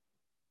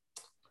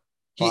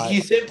 He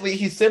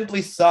but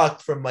simply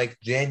sucked from like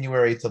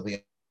January till the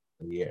end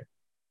of the year.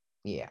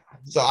 yeah,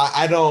 So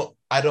I don't,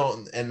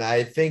 and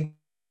I think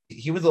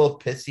he was a little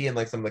pissy in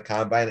like some of the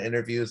combine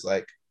interviews.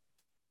 Like,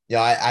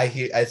 I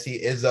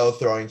see Izzo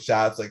throwing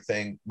shots like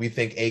saying we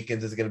think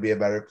Akins is going to be a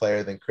better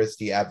player than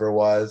Christie ever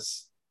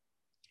was.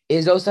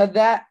 Izzo said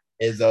that.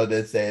 Izzo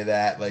did say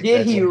that. Like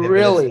Did that's he what him and his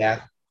really?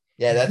 staff.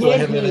 Yeah, that's what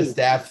Did him and his he?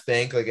 staff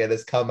think. Like it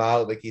has come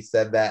out. Like he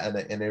said that in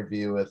an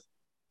interview with,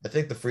 I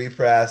think the Free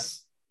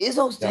Press. Izzo You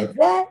know, said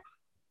that?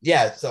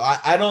 yeah. So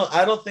I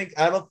don't think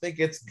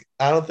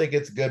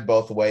it's good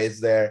both ways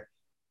there.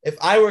 If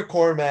I were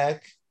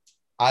Cormac,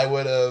 I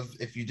would have.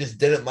 If you just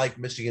didn't like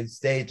Michigan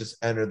State,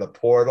 just enter the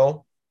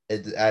portal.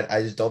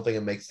 I just don't think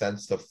it makes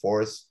sense to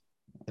force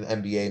an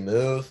NBA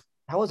move.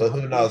 That was a But who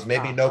clear knows?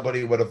 Maybe shot.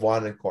 nobody would have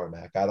wanted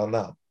Cormac. I don't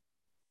know.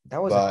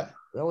 That was a But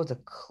that was a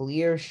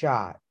clear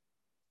shot.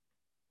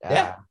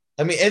 yeah. Uh,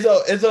 I mean,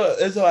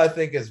 Izzo, I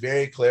think is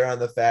very clear on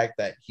the fact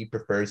that he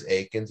prefers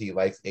Akins. He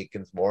likes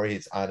Akins more.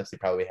 He's honestly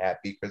probably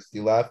happy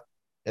Christie left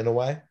in a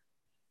way.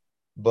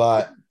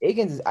 But I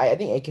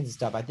think Akins is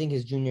tough. I think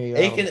his junior year.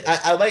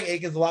 I like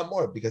Akins a lot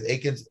more because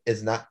Akins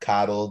is not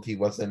coddled. He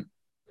wasn't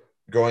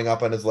growing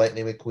up on his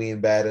Lightning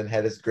McQueen bed and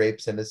had his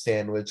grapes in his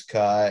sandwich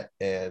cut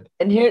and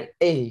And here,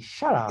 hey,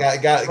 shut up.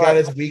 got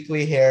his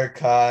weekly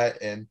haircut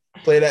and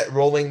played at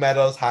Rolling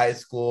Meadows High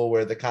School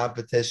where the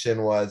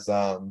competition was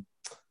I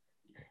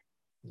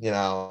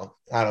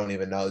don't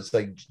even know. It's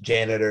like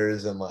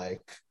janitors and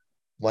like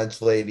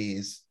lunch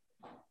ladies.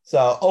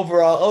 So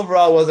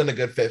overall wasn't a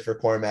good fit for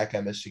Cormac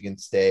at Michigan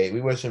State.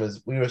 We wish him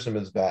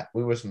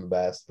the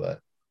best, but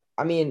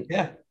I mean,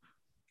 yeah,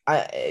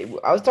 I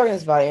was talking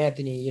this about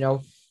Anthony.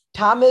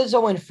 Tom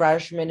Izzo and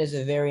freshman is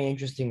a very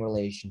interesting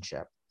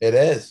relationship. it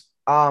is.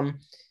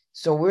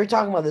 So we were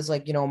talking about this,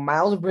 like,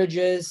 Miles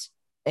Bridges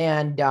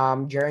and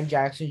Jaren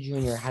Jackson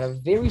Jr. had a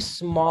very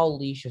small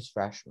leash as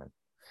freshmen.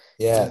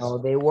 Yes.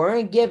 They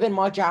weren't given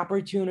much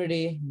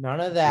opportunity, none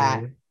of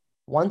that. Mhm.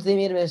 Once they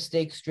made a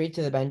mistake, straight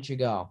to the bench you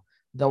go.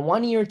 The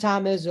 1 year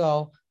Tom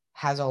Izzo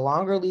has a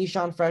longer leash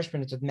on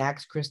freshmen. It's with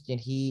Max Christian.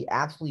 He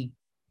absolutely,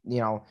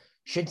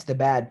 shits the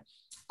bed.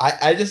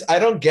 I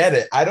don't get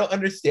it. I don't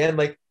understand.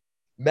 Like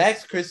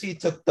Max Christie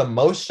took the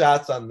most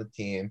shots on the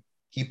team.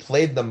 He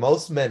played the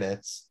most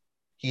minutes.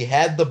 He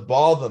had the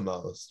ball the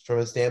most from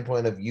a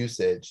standpoint of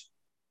usage.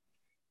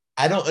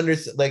 I don't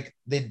understand. Like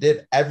they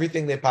did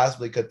everything they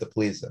possibly could to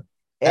please him.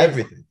 And,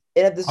 Everything.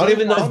 and at the I don't same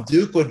even know time, if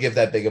Duke would give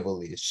that big of a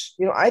leash.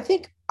 I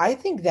think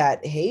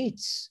that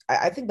hates.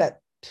 I think that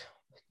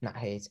not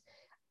hates.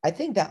 I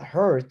think that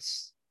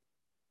hurts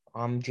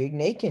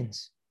Jaden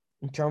Akins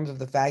in terms of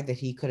the fact that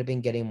he could have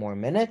been getting more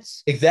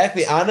minutes.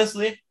 Exactly.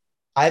 Honestly,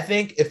 I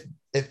think if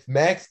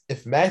Max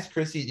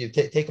Christie, you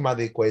take him out of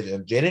the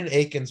equation, if Jaden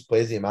Akins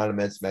plays the amount of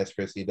minutes Max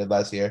Christie did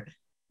last year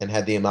and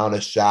had the amount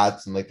of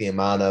shots and like the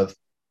amount of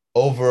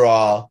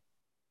overall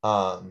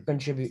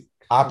Contribute.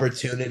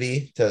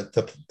 opportunity to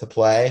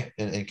play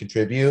and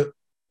contribute,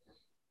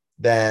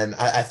 then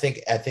I think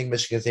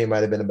Michigan State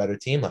might have been a better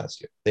team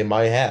last year. They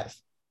might have.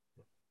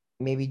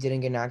 Maybe didn't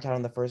get knocked out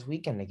on the first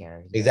weekend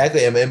again.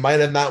 Exactly. It might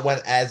have not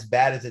went as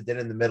bad as it did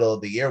in the middle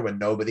of the year when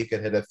nobody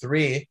could hit a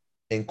three.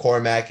 And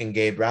Cormac and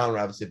Gabe Brown were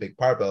obviously a big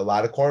part, but a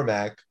lot of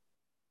Cormac,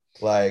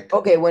 like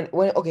Okay,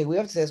 we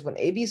have to say this when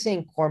AB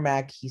saying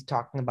Cormac, he's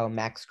talking about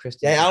Max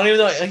Christie. yeah, I don't even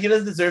know. He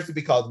doesn't deserve to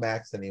be called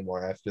Max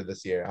anymore after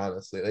this year.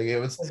 Honestly, like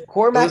it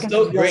Cormac was is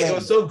so his real great. It name.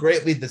 was so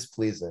greatly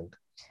displeasing.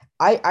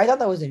 I thought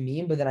that was a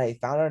meme, but then I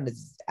found out it's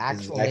His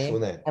actual actual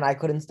name, name. and I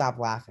couldn't stop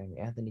laughing.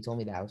 Anthony told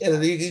me that. Yeah,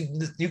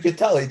 you could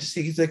tell.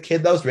 He's a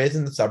kid that was raised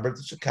in the suburbs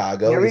of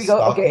Chicago. Here we He's go.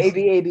 soft. Okay,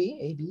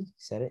 AB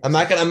said it. I'm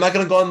not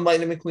gonna go on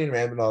Lightning McQueen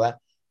rant and all that.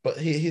 But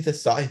he's a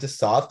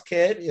soft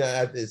kid.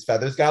 His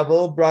feathers got a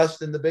little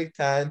brushed in the Big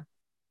Ten.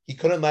 He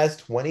couldn't last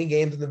 20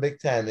 games in the Big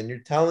Ten, and you're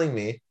telling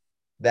me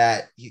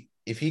that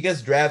if he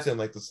gets drafted in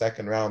like the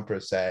second round per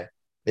se,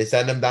 they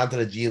send him down to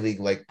the G League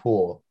like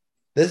pool.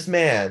 This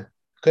man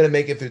couldn't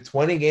make it through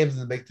 20 games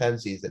in the Big Ten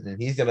season,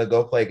 and he's gonna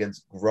go play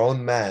against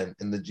grown men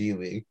in the G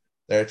League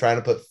that are trying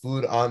to put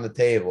food on the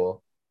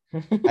table.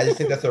 I just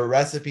think that's a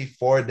recipe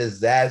for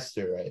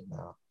disaster right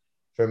now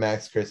for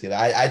Max Christie.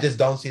 I just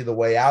don't see the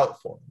way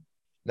out for him.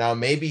 Now,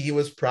 maybe he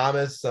was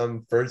promised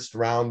some first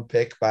round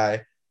pick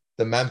by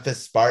the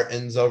Memphis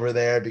Spartans over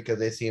there because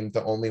they seem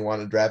to only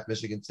want to draft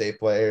Michigan State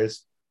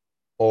players,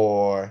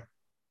 or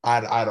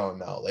I don't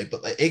know.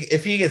 But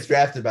if he gets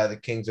drafted by the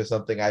Kings or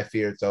something, I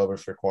fear it's over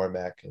for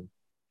Cormac and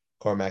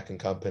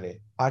company.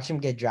 Watch him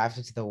get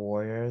drafted to the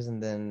Warriors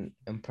and then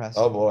impress.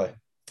 Oh boy.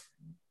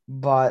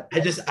 But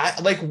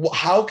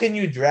how can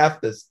you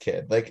draft this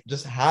kid? Like,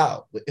 just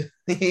how?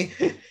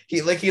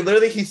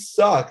 He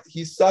sucked.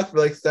 He sucked for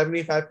like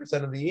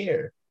 75% of the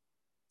year.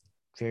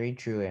 Very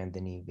true,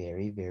 Anthony.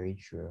 Very, very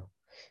true.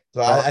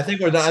 So Well, I think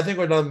we're done. I think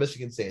we're done with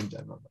Michigan State in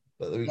general.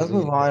 let's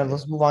move on.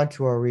 Let's move on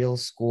to a real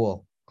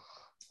school.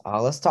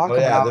 Let's talk Oh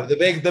yeah, about the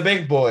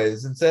big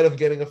boys. Instead of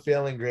getting a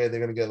failing grade, they're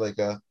gonna get like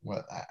a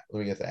what? Let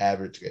me get the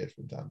average grade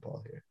from Tom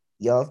Paul here.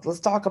 let's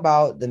talk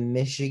about the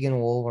Michigan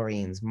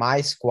Wolverines,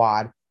 my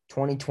squad,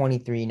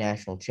 2023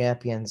 national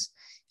champions.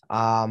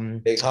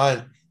 Big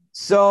Hunt.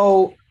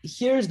 So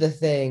here's the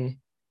thing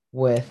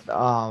with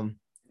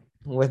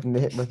with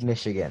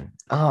Michigan.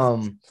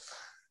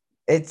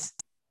 It's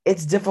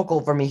it's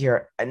difficult for me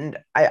here, and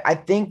I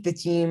think the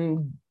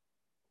team,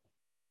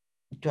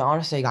 to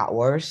honestly, got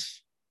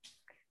worse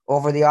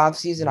over the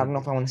offseason. I don't know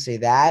if I want to say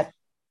that.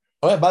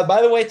 Oh, yeah,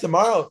 by the way,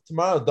 tomorrow,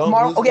 don't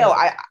Tomorrow, lose okay,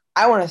 the.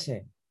 I want to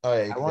say, Oh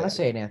yeah, I want to exactly.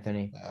 say it,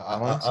 Anthony. I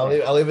want to I'll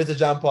say it. leave it to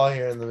John Paul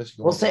here in the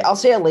Michigan We'll Wolf. say I'll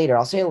say it later.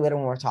 I'll say it later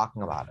when we're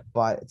talking about it.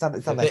 But it's not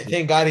that deep.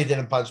 Thank God he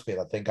didn't punch me.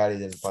 Thank God he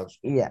didn't punch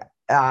me. Yeah.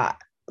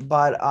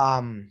 But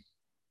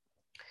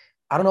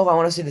I don't know if I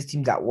want to say this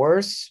team got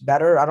worse,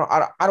 better.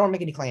 I don't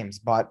make any claims,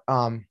 but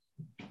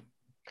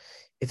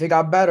if it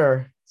got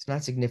better, it's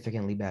not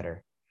significantly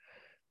better.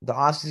 The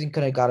offseason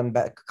could have gotten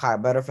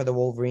better for the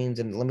Wolverines,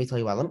 and let me tell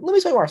you why. Let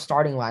me tell you our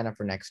starting lineup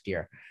for next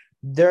year.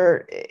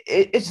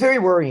 It's very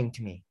worrying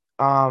to me.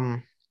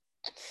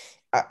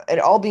 It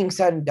all being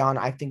said and done,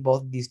 I think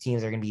both of these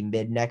teams are going to be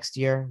mid next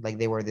year, like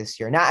they were this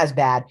year. Not as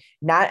bad,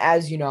 not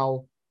as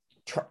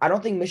I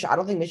don't think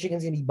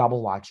Michigan's going to be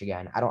bubble watch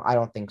again. I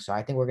don't think so.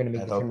 I think we're going to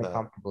make I the hope tournament not.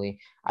 comfortably.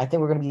 I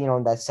think we're going to be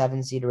in that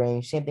 7 seed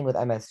range. Same thing with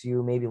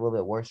MSU, maybe a little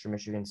bit worse for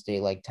Michigan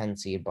State, like 10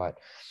 seed, but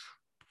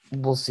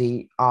we'll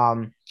see.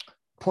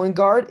 Point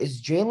guard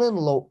is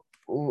Jalen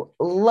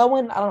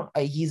Lowen. I don't.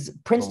 He's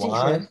Princeton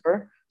Milan?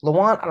 transfer.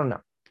 Lawan. I don't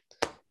know.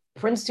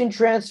 Princeton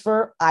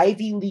transfer.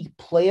 Ivy League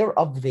Player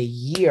of the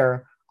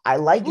Year. I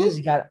like this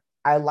Who? guy.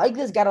 I like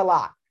this guy a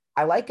lot.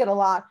 I like it a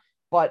lot.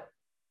 But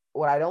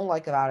what I don't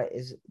like about it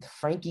is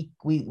Frankie.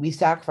 We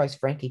sacrificed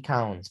Frankie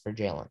Collins for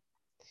Jalen,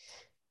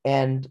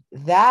 and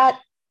that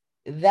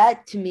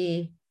to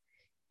me,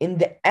 in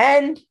the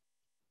end,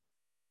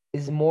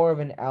 is more of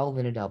an L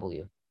than a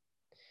W,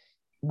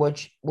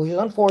 which is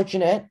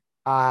unfortunate.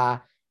 Uh,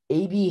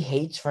 AB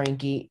hates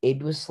Frankie.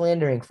 AB was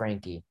slandering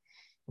Frankie,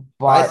 I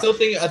but still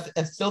think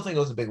I still think it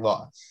was a big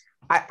loss.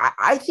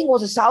 I think it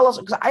was a solid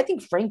because I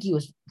think Frankie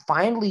was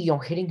finally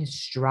hitting his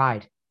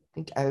stride.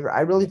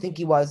 I really think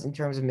he was in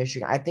terms of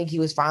Michigan. I think he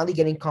was finally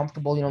getting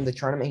comfortable. In the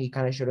tournament he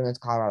kind of showed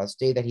against Colorado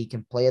State that he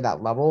can play at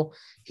that level.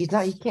 He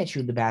can't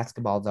shoot the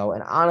basketball though.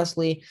 And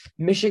honestly,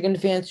 Michigan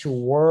fans who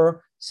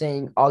were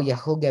saying, "Oh yeah,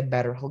 he'll get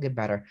better."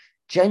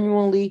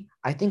 Genuinely,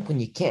 I think when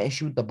you can't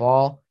shoot the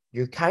ball,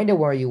 you're kind of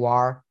where you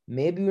are.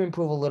 Maybe you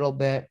improve a little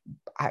bit.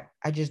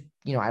 I just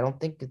I don't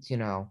think it's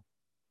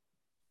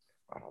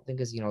I don't think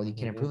it's you can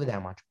Mhm. improve it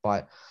that much.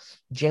 But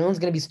Jalen's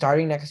going to be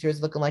starting next year.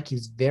 It's looking like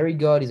he's very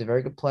good. He's a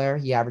very good player.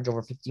 He averaged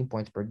over 15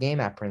 points per game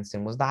at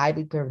Princeton. Was the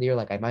Ivy Player of the Year,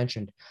 like I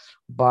mentioned.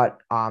 But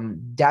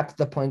depth,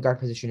 the point guard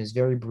position is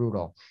very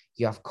brutal.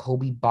 You have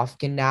Kobe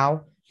Buffkin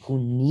now, who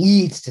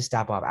needs to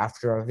step up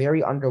after a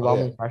very Oh yeah.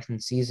 underwhelming freshman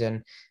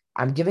season.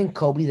 I'm giving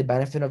Kobe the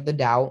benefit of the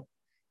doubt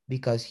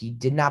because he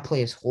did not play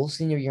his whole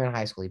senior year in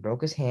high school. He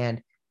broke his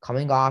hand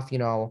coming off,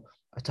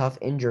 a tough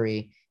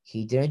injury.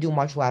 He didn't do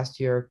much last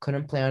year,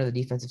 couldn't play on the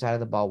defensive side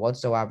of the ball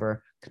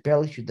whatsoever, could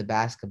barely shoot the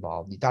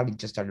basketball. You thought he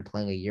just started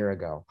playing a year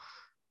ago.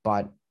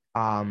 But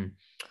um,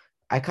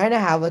 I kind of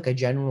have like a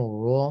general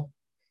rule.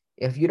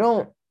 If you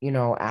don't,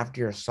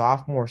 after your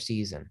sophomore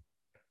season,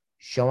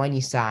 show any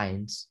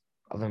signs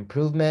of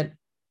improvement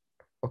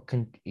or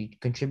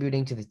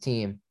contributing to the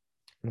team,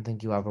 I don't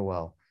think you ever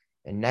will.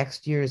 And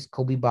next year's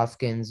Kobe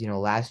Buffkin's,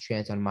 last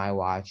chance on my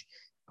watch.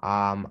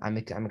 I'm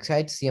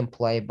excited to see him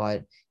play,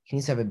 but he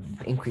needs to have an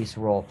increased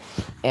role.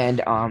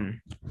 And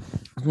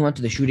we went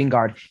to the shooting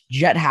guard,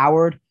 Jet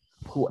Howard,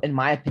 who, in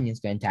my opinion, is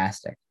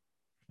fantastic.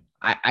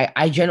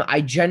 I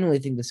genuinely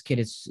think this kid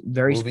is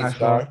very Movie special.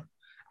 star.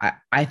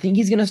 I think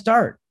he's gonna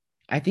start.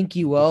 I think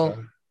he Movie will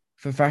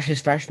star. for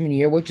his freshman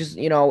year, which is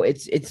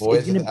it's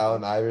Boys with gonna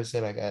Allen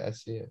Iverson. I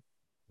see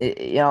it.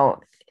 you know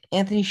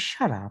Anthony,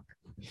 shut up.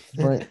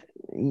 But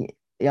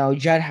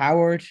Judd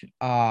Howard,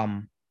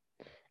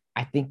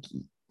 I think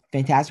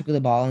fantastic with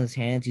the ball in his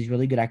hands. He's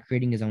really good at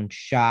creating his own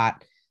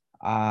shot.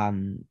 I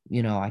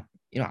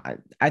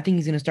think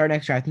he's gonna start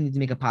next year. I think he's gonna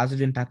make a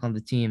positive impact on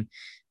the team.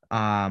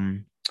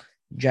 Um,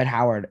 Judd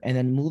Howard, and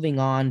then moving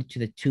on to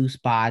the two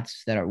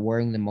spots that are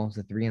worrying the most,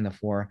 the 3 and the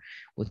 4,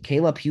 with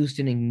Caleb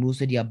Houston and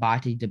Musa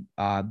Diabate.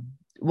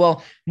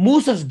 Well,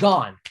 Musa's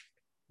gone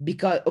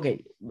because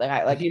okay,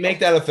 Did he make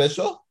that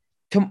official?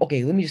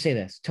 okay, let me just say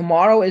this.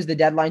 Tomorrow is the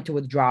deadline to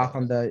withdraw Okay.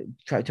 from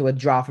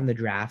the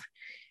draft.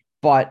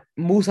 But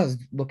Musa's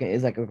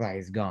looking like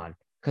he's gone.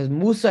 Because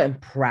Musa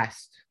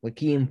impressed. Like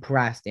he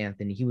impressed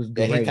Anthony. He was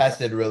Yeah, he great.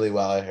 tested really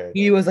well. I heard.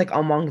 He was like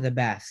among the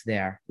best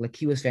there. Like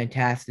he was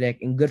fantastic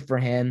and good for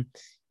him.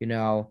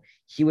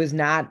 He was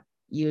not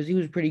he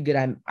was pretty good.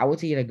 I would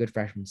say he had a good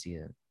freshman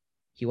season.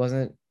 He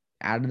wasn't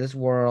out of this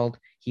world.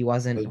 He It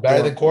wasn't was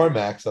better than horrible.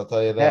 Cormax. I'll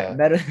tell you that.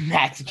 Better than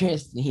Max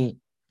Christie.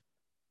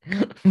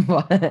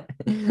 but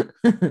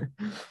Well,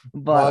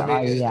 but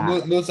I mean,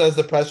 yeah. Moose has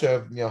the pressure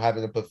of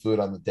having to put food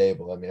on the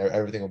table. I mean,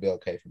 everything will be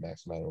okay for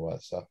Max no matter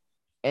what. So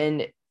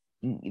And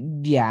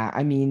yeah,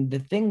 I mean the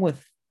thing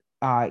with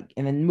and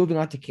then moving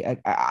on to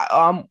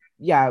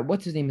yeah,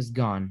 what's his name is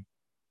gone.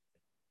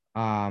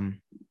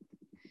 Um,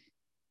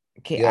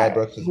 okay, Eli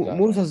Brooks is gone.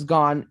 Musa's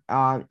gone.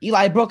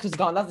 Eli Brooks is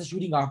gone. That's the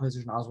shooting guard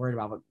position I was worried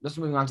about. But let's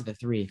moving on to the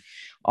 3.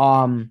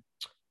 Um,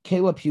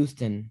 Caleb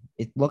Houston.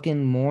 It's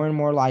looking more and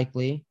more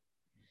likely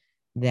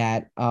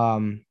that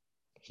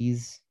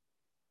he's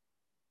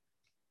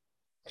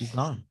he's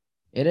gone.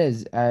 It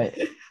is. I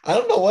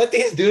don't know what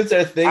these dudes are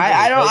I thinking. don't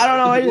Like, I don't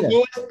know either.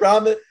 who is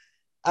promised?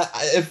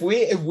 If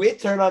we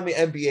turn on the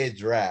NBA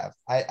draft,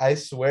 I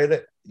swear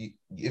that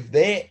if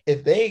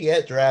they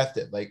get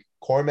drafted like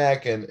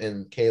Cormac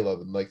and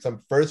Caleb and like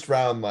some first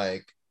round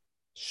like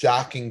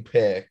shocking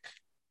pick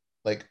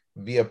like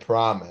via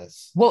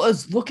promise. Well,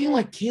 it's looking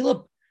like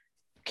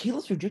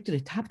Caleb's rejected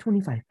a top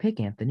 25 pick,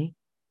 Anthony.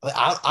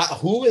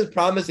 Who is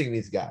promising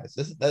these guys?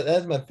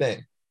 That's my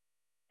thing.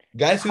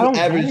 Guys I who don't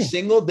get average it.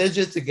 single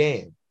digits a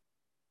game.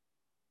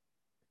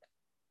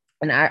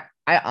 And I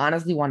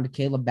honestly wanted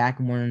Caleb back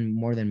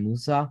more than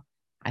Musa.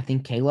 I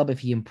think Caleb, if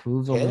he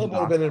improves over the Caleb would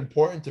have off, been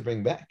important to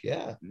bring back.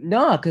 Yeah.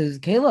 no, because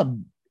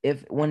Caleb,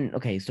 if when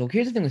okay, so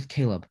here's the thing with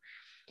Caleb.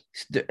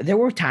 There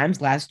were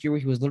times last year where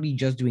he was literally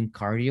just doing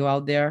cardio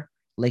out there,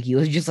 like he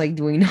was just like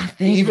doing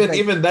nothing, just Even like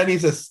even then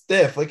he's a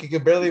stiff, like he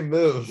could barely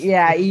move.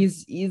 yeah,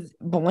 he's.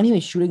 But when he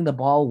was shooting the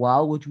ball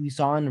well, which we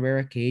saw on rare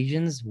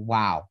occasions,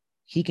 wow,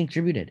 he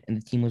contributed, and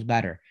the team was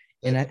better.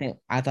 And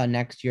I thought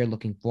next year,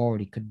 looking forward,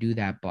 he could do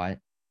that, but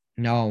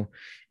no,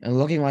 and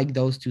looking like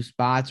those two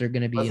spots are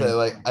going to be, I say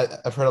like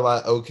I've heard a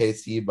lot of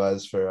OKC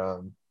buzz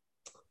for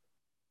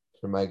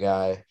my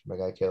guy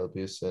Caleb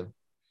Houston.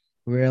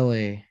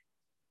 really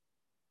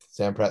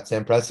Sam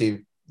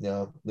Presti,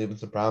 leaving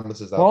some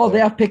promises out well. They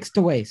there. have picks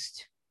to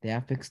waste. They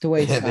have picks to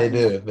waste. They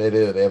do, they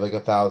do. They have like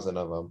 1,000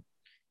 of them.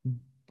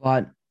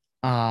 But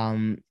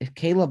if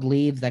Caleb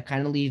leaves, that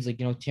kind of leaves like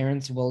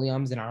Terrence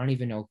Williams, and I don't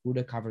even know who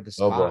to cover the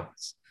Oh boy,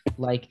 spots.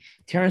 Like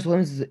Terrence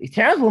Williams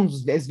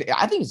is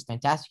I think he's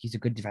fantastic. He's a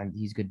good defender.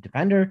 He's a good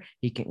defender.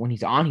 He can when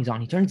he's on, he's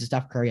on. He turns to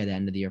Steph Curry at the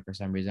end of the year for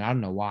some reason. I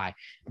don't know why,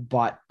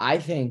 but I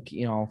think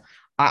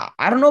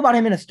I don't know about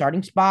him in a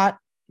starting spot,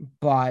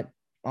 but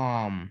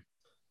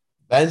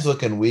Ben's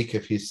looking weak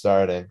if he's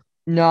starting.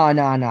 no.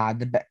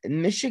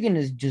 Michigan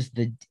is just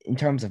in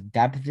terms of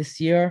depth this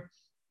year.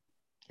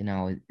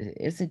 It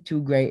isn't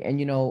too great, and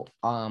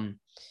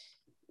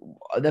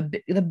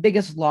the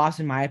biggest loss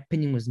in my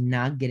opinion was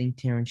not getting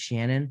Terrence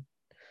Shannon,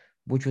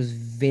 which was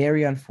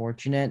very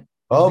unfortunate.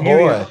 Oh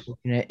Very boy,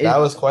 unfortunate. that It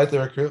was quite the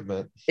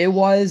recruitment. it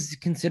was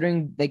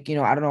considering like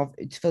I don't know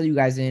if to fill you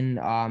guys in.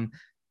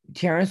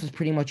 Terrence was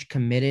pretty much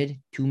committed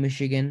to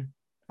Michigan.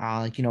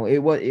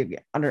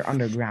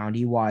 Underground.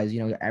 He was,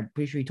 I'm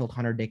pretty sure he told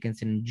Hunter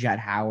Dickinson and Jet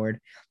Howard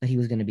that he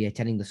was going to be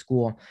attending the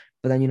school.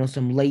 But then,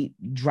 some late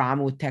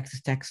drama with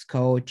Texas Tech's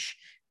coach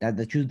that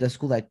the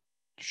school that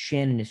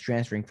Shannon is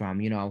transferring from.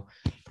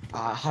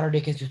 Hunter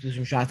Dickinson just threw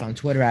some shots on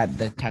Twitter at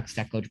the Texas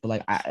Tech coach, but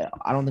like I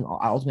don't think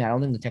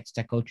the Texas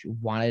Tech coach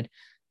wanted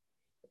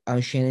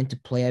Shannon to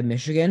play at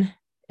Michigan,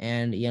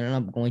 and he ended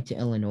up going to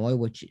Illinois.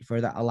 Which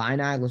for the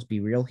Illini, let's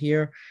be real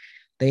here,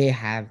 they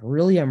have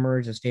really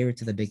emerged as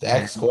favorites of the It's Big the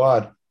Ten. X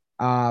squad.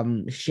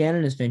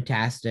 Shannon is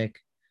fantastic.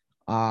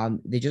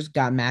 They just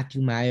got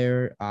Matthew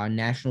Meyer,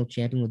 national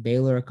champion with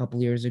Baylor a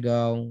couple years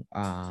ago.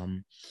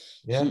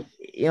 Yeah,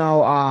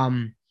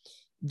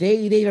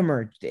 They've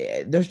emerged.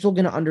 They're still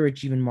going to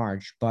underachieve in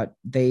March, but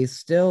they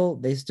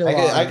still I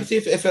are. can see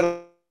if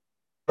it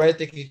right,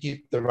 they could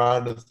keep the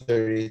round of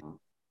 30.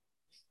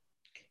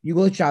 You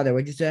glitched out there.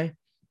 What'd you say?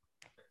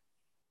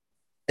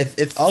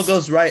 If all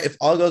goes right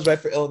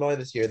for Illinois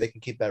this year, they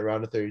can keep that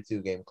round of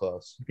 32 game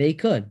close. They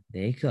could.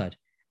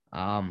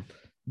 Um,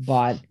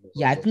 but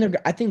yeah, I think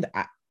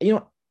that,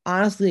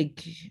 honestly,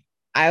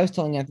 I was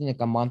telling Anthony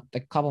like a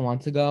couple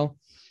months ago,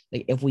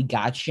 like if we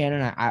got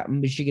Shannon,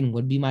 Michigan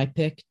would be my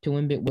pick to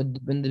would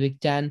win the Big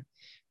Ten.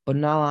 But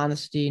in all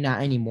honesty,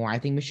 not anymore. I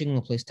think Michigan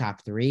will place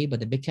top three, but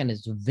the Big Ten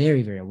is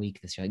very, very weak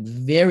this year. Like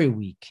very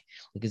weak.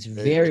 Like it's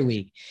Very very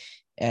weak. weak.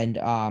 And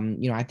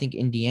I think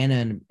Indiana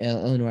and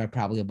Illinois are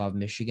probably above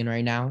Michigan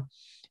right now.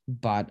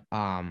 But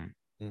Mhm.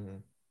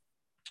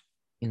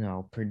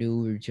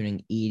 Purdue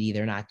returning Edie,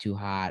 they're not too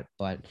hot,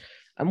 but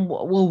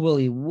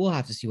we'll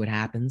have to see what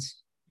happens.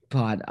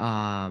 But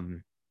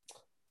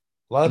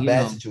A lot of you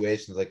bad know,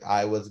 situations, like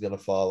Iowa's gonna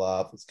fall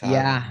off, Wisconsin's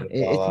yeah,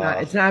 gonna fall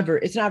off. it's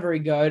not very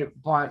good.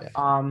 But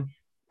Yeah.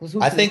 let's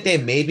move I to the think they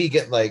maybe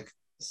get like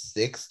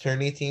 6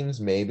 tourney teams,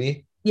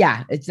 maybe.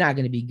 yeah, it's not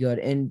going to be good.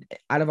 And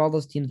out of all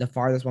those teams, the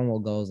farthest one will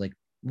go is like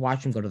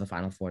watch them go to the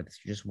Final Four this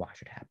year. Just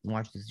watch it happen.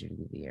 Watch this year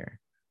be the year.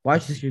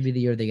 Watch this year be the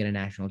year they get a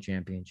national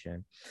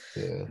championship.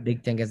 Yeah.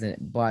 Big thing isn't it?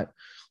 But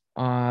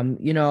um,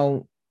 you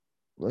know,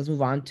 let's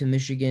move on to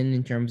Michigan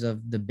in terms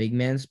of the big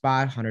man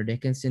spot, Hunter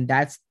Dickinson.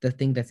 That's the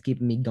thing that's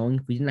keeping me going.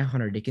 If we didn't have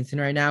Hunter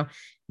Dickinson right now,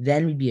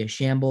 then we'd be a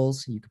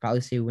shambles. You could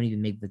probably say we wouldn't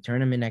even make the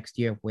tournament next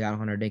year without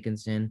Hunter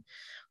Dickinson.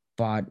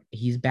 But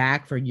he's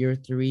back for year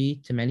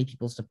three, to many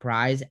people's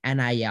surprise.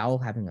 NIL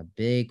having a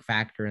big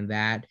factor in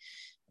that.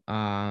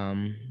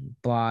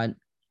 But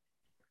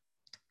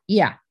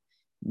yeah,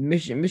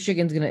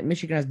 Michigan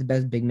has the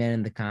best big man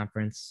in the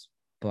conference.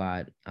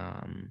 But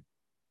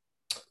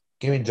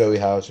Give me Joey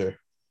Hauser.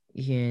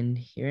 and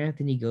here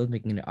Anthony goes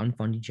making an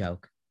unfunny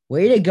joke.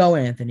 Way to go,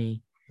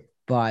 Anthony.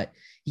 But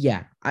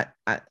yeah,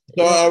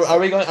 So are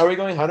we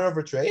going Hunter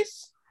over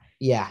Trace?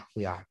 Yeah,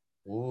 we are.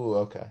 Ooh,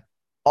 okay.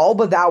 All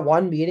but that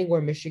one meeting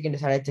where Michigan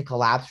decided to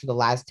collapse for the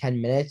last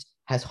 10 minutes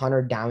has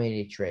Hunter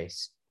dominated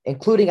Trace,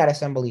 including at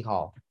Assembly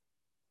Hall.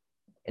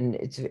 And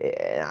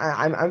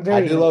I'm I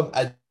very do love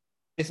I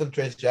some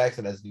Trace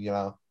Jackson as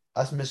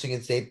us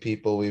Michigan State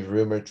people. We've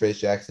rumored Trace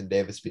Jackson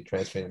Davis be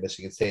transferring to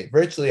Michigan State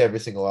virtually every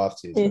single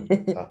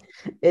offseason.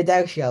 it's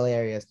actually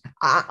hilarious.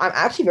 I'm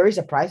actually very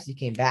surprised he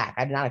came back.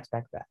 I did not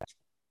expect that.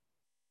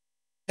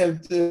 Him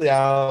too.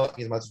 Yeah,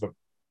 he's much of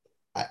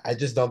I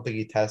just don't think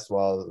he tests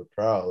well as a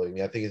pro. I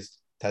mean, I think he's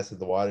tested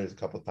the waters a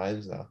couple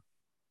times now.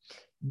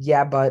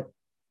 Yeah, but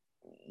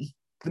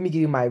let me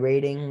give you my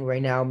rating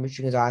right now.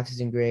 Michigan's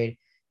offseason grade.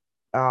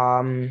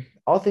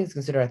 All things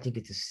considered, I think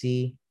it's a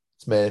C.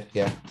 It's mid,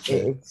 yeah, it's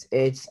mid.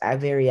 It's a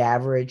very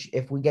average.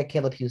 If we get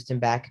Caleb Houston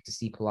back, it's a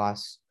C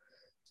plus.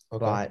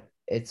 Okay. But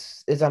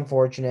it's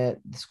unfortunate.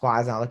 The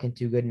squad's not looking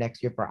too good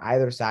next year for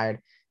either side.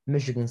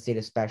 Michigan State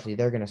especially,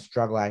 they're gonna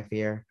struggle, I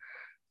fear.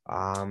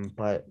 But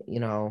but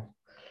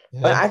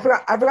Yeah, I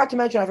forgot to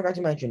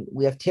mention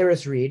we have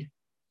Terrace Reed,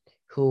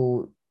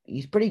 who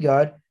he's pretty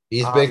good.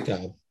 he's big Um,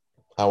 time.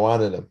 I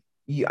wanted him.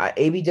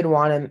 AB did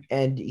want him,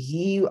 and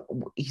he's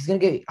gonna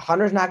get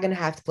Hunter's not gonna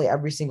have to play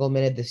every single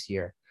minute this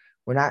year.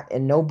 We're not,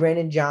 and no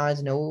Brandon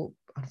Johns, no,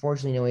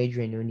 unfortunately, no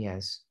Adrian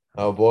Nunez.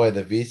 Oh boy,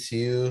 the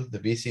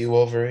VCU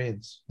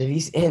Wolverines.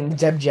 He's in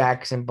Deb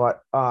Jackson, but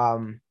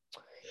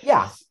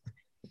yeah.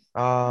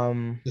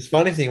 This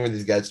funny thing when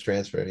these guys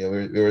transfer,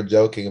 we were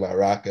joking about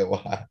Rocket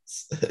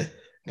Watts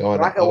going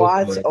to Rocket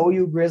Watts, Oakland.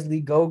 OU Grizzly,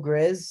 go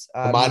Grizz.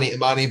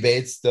 Amani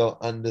Bates still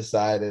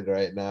undecided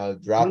right now.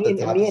 Dropped Me the and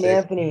top me and six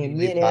Anthony,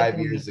 easily 5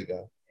 years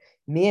ago.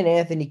 me and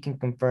Anthony can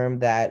confirm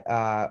that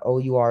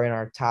OU are in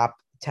our top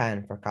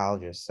 10 for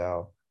colleges.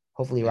 So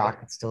hopefully Yeah,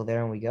 Rocket's still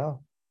there and we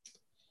go.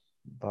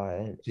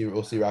 But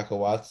we'll see Rocket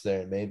Watts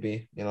there.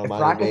 Maybe if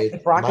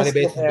Rocket's Amani still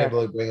Bates is there,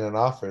 able to bring in an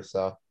offer.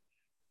 So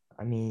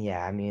I mean,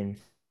 yeah, I mean,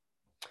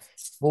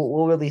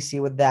 we'll really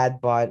see with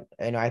that. But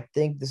I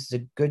think this is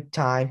a good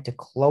time to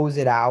close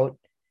it out.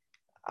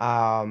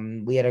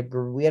 We had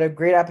a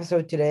great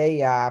episode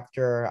today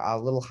after a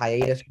little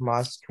hiatus from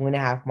us,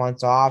 2.5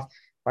 months off.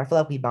 But I feel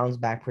like we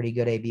bounced back pretty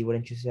good, AB,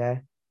 wouldn't you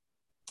say?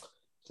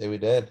 say we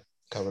did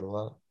covered a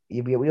lot.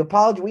 Yeah, we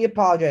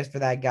apologize for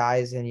that,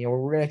 guys, and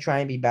we're gonna try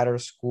and be better.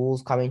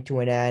 School's coming to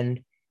an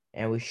end,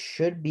 and we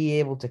should be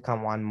able to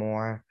come on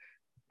more.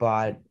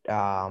 But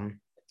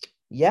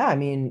yeah, I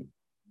mean,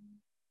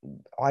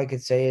 all I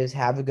could say is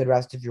have a good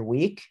rest of your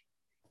week,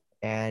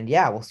 and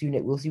yeah, we'll see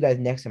you guys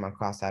next time on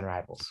Crosstown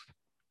Rivals.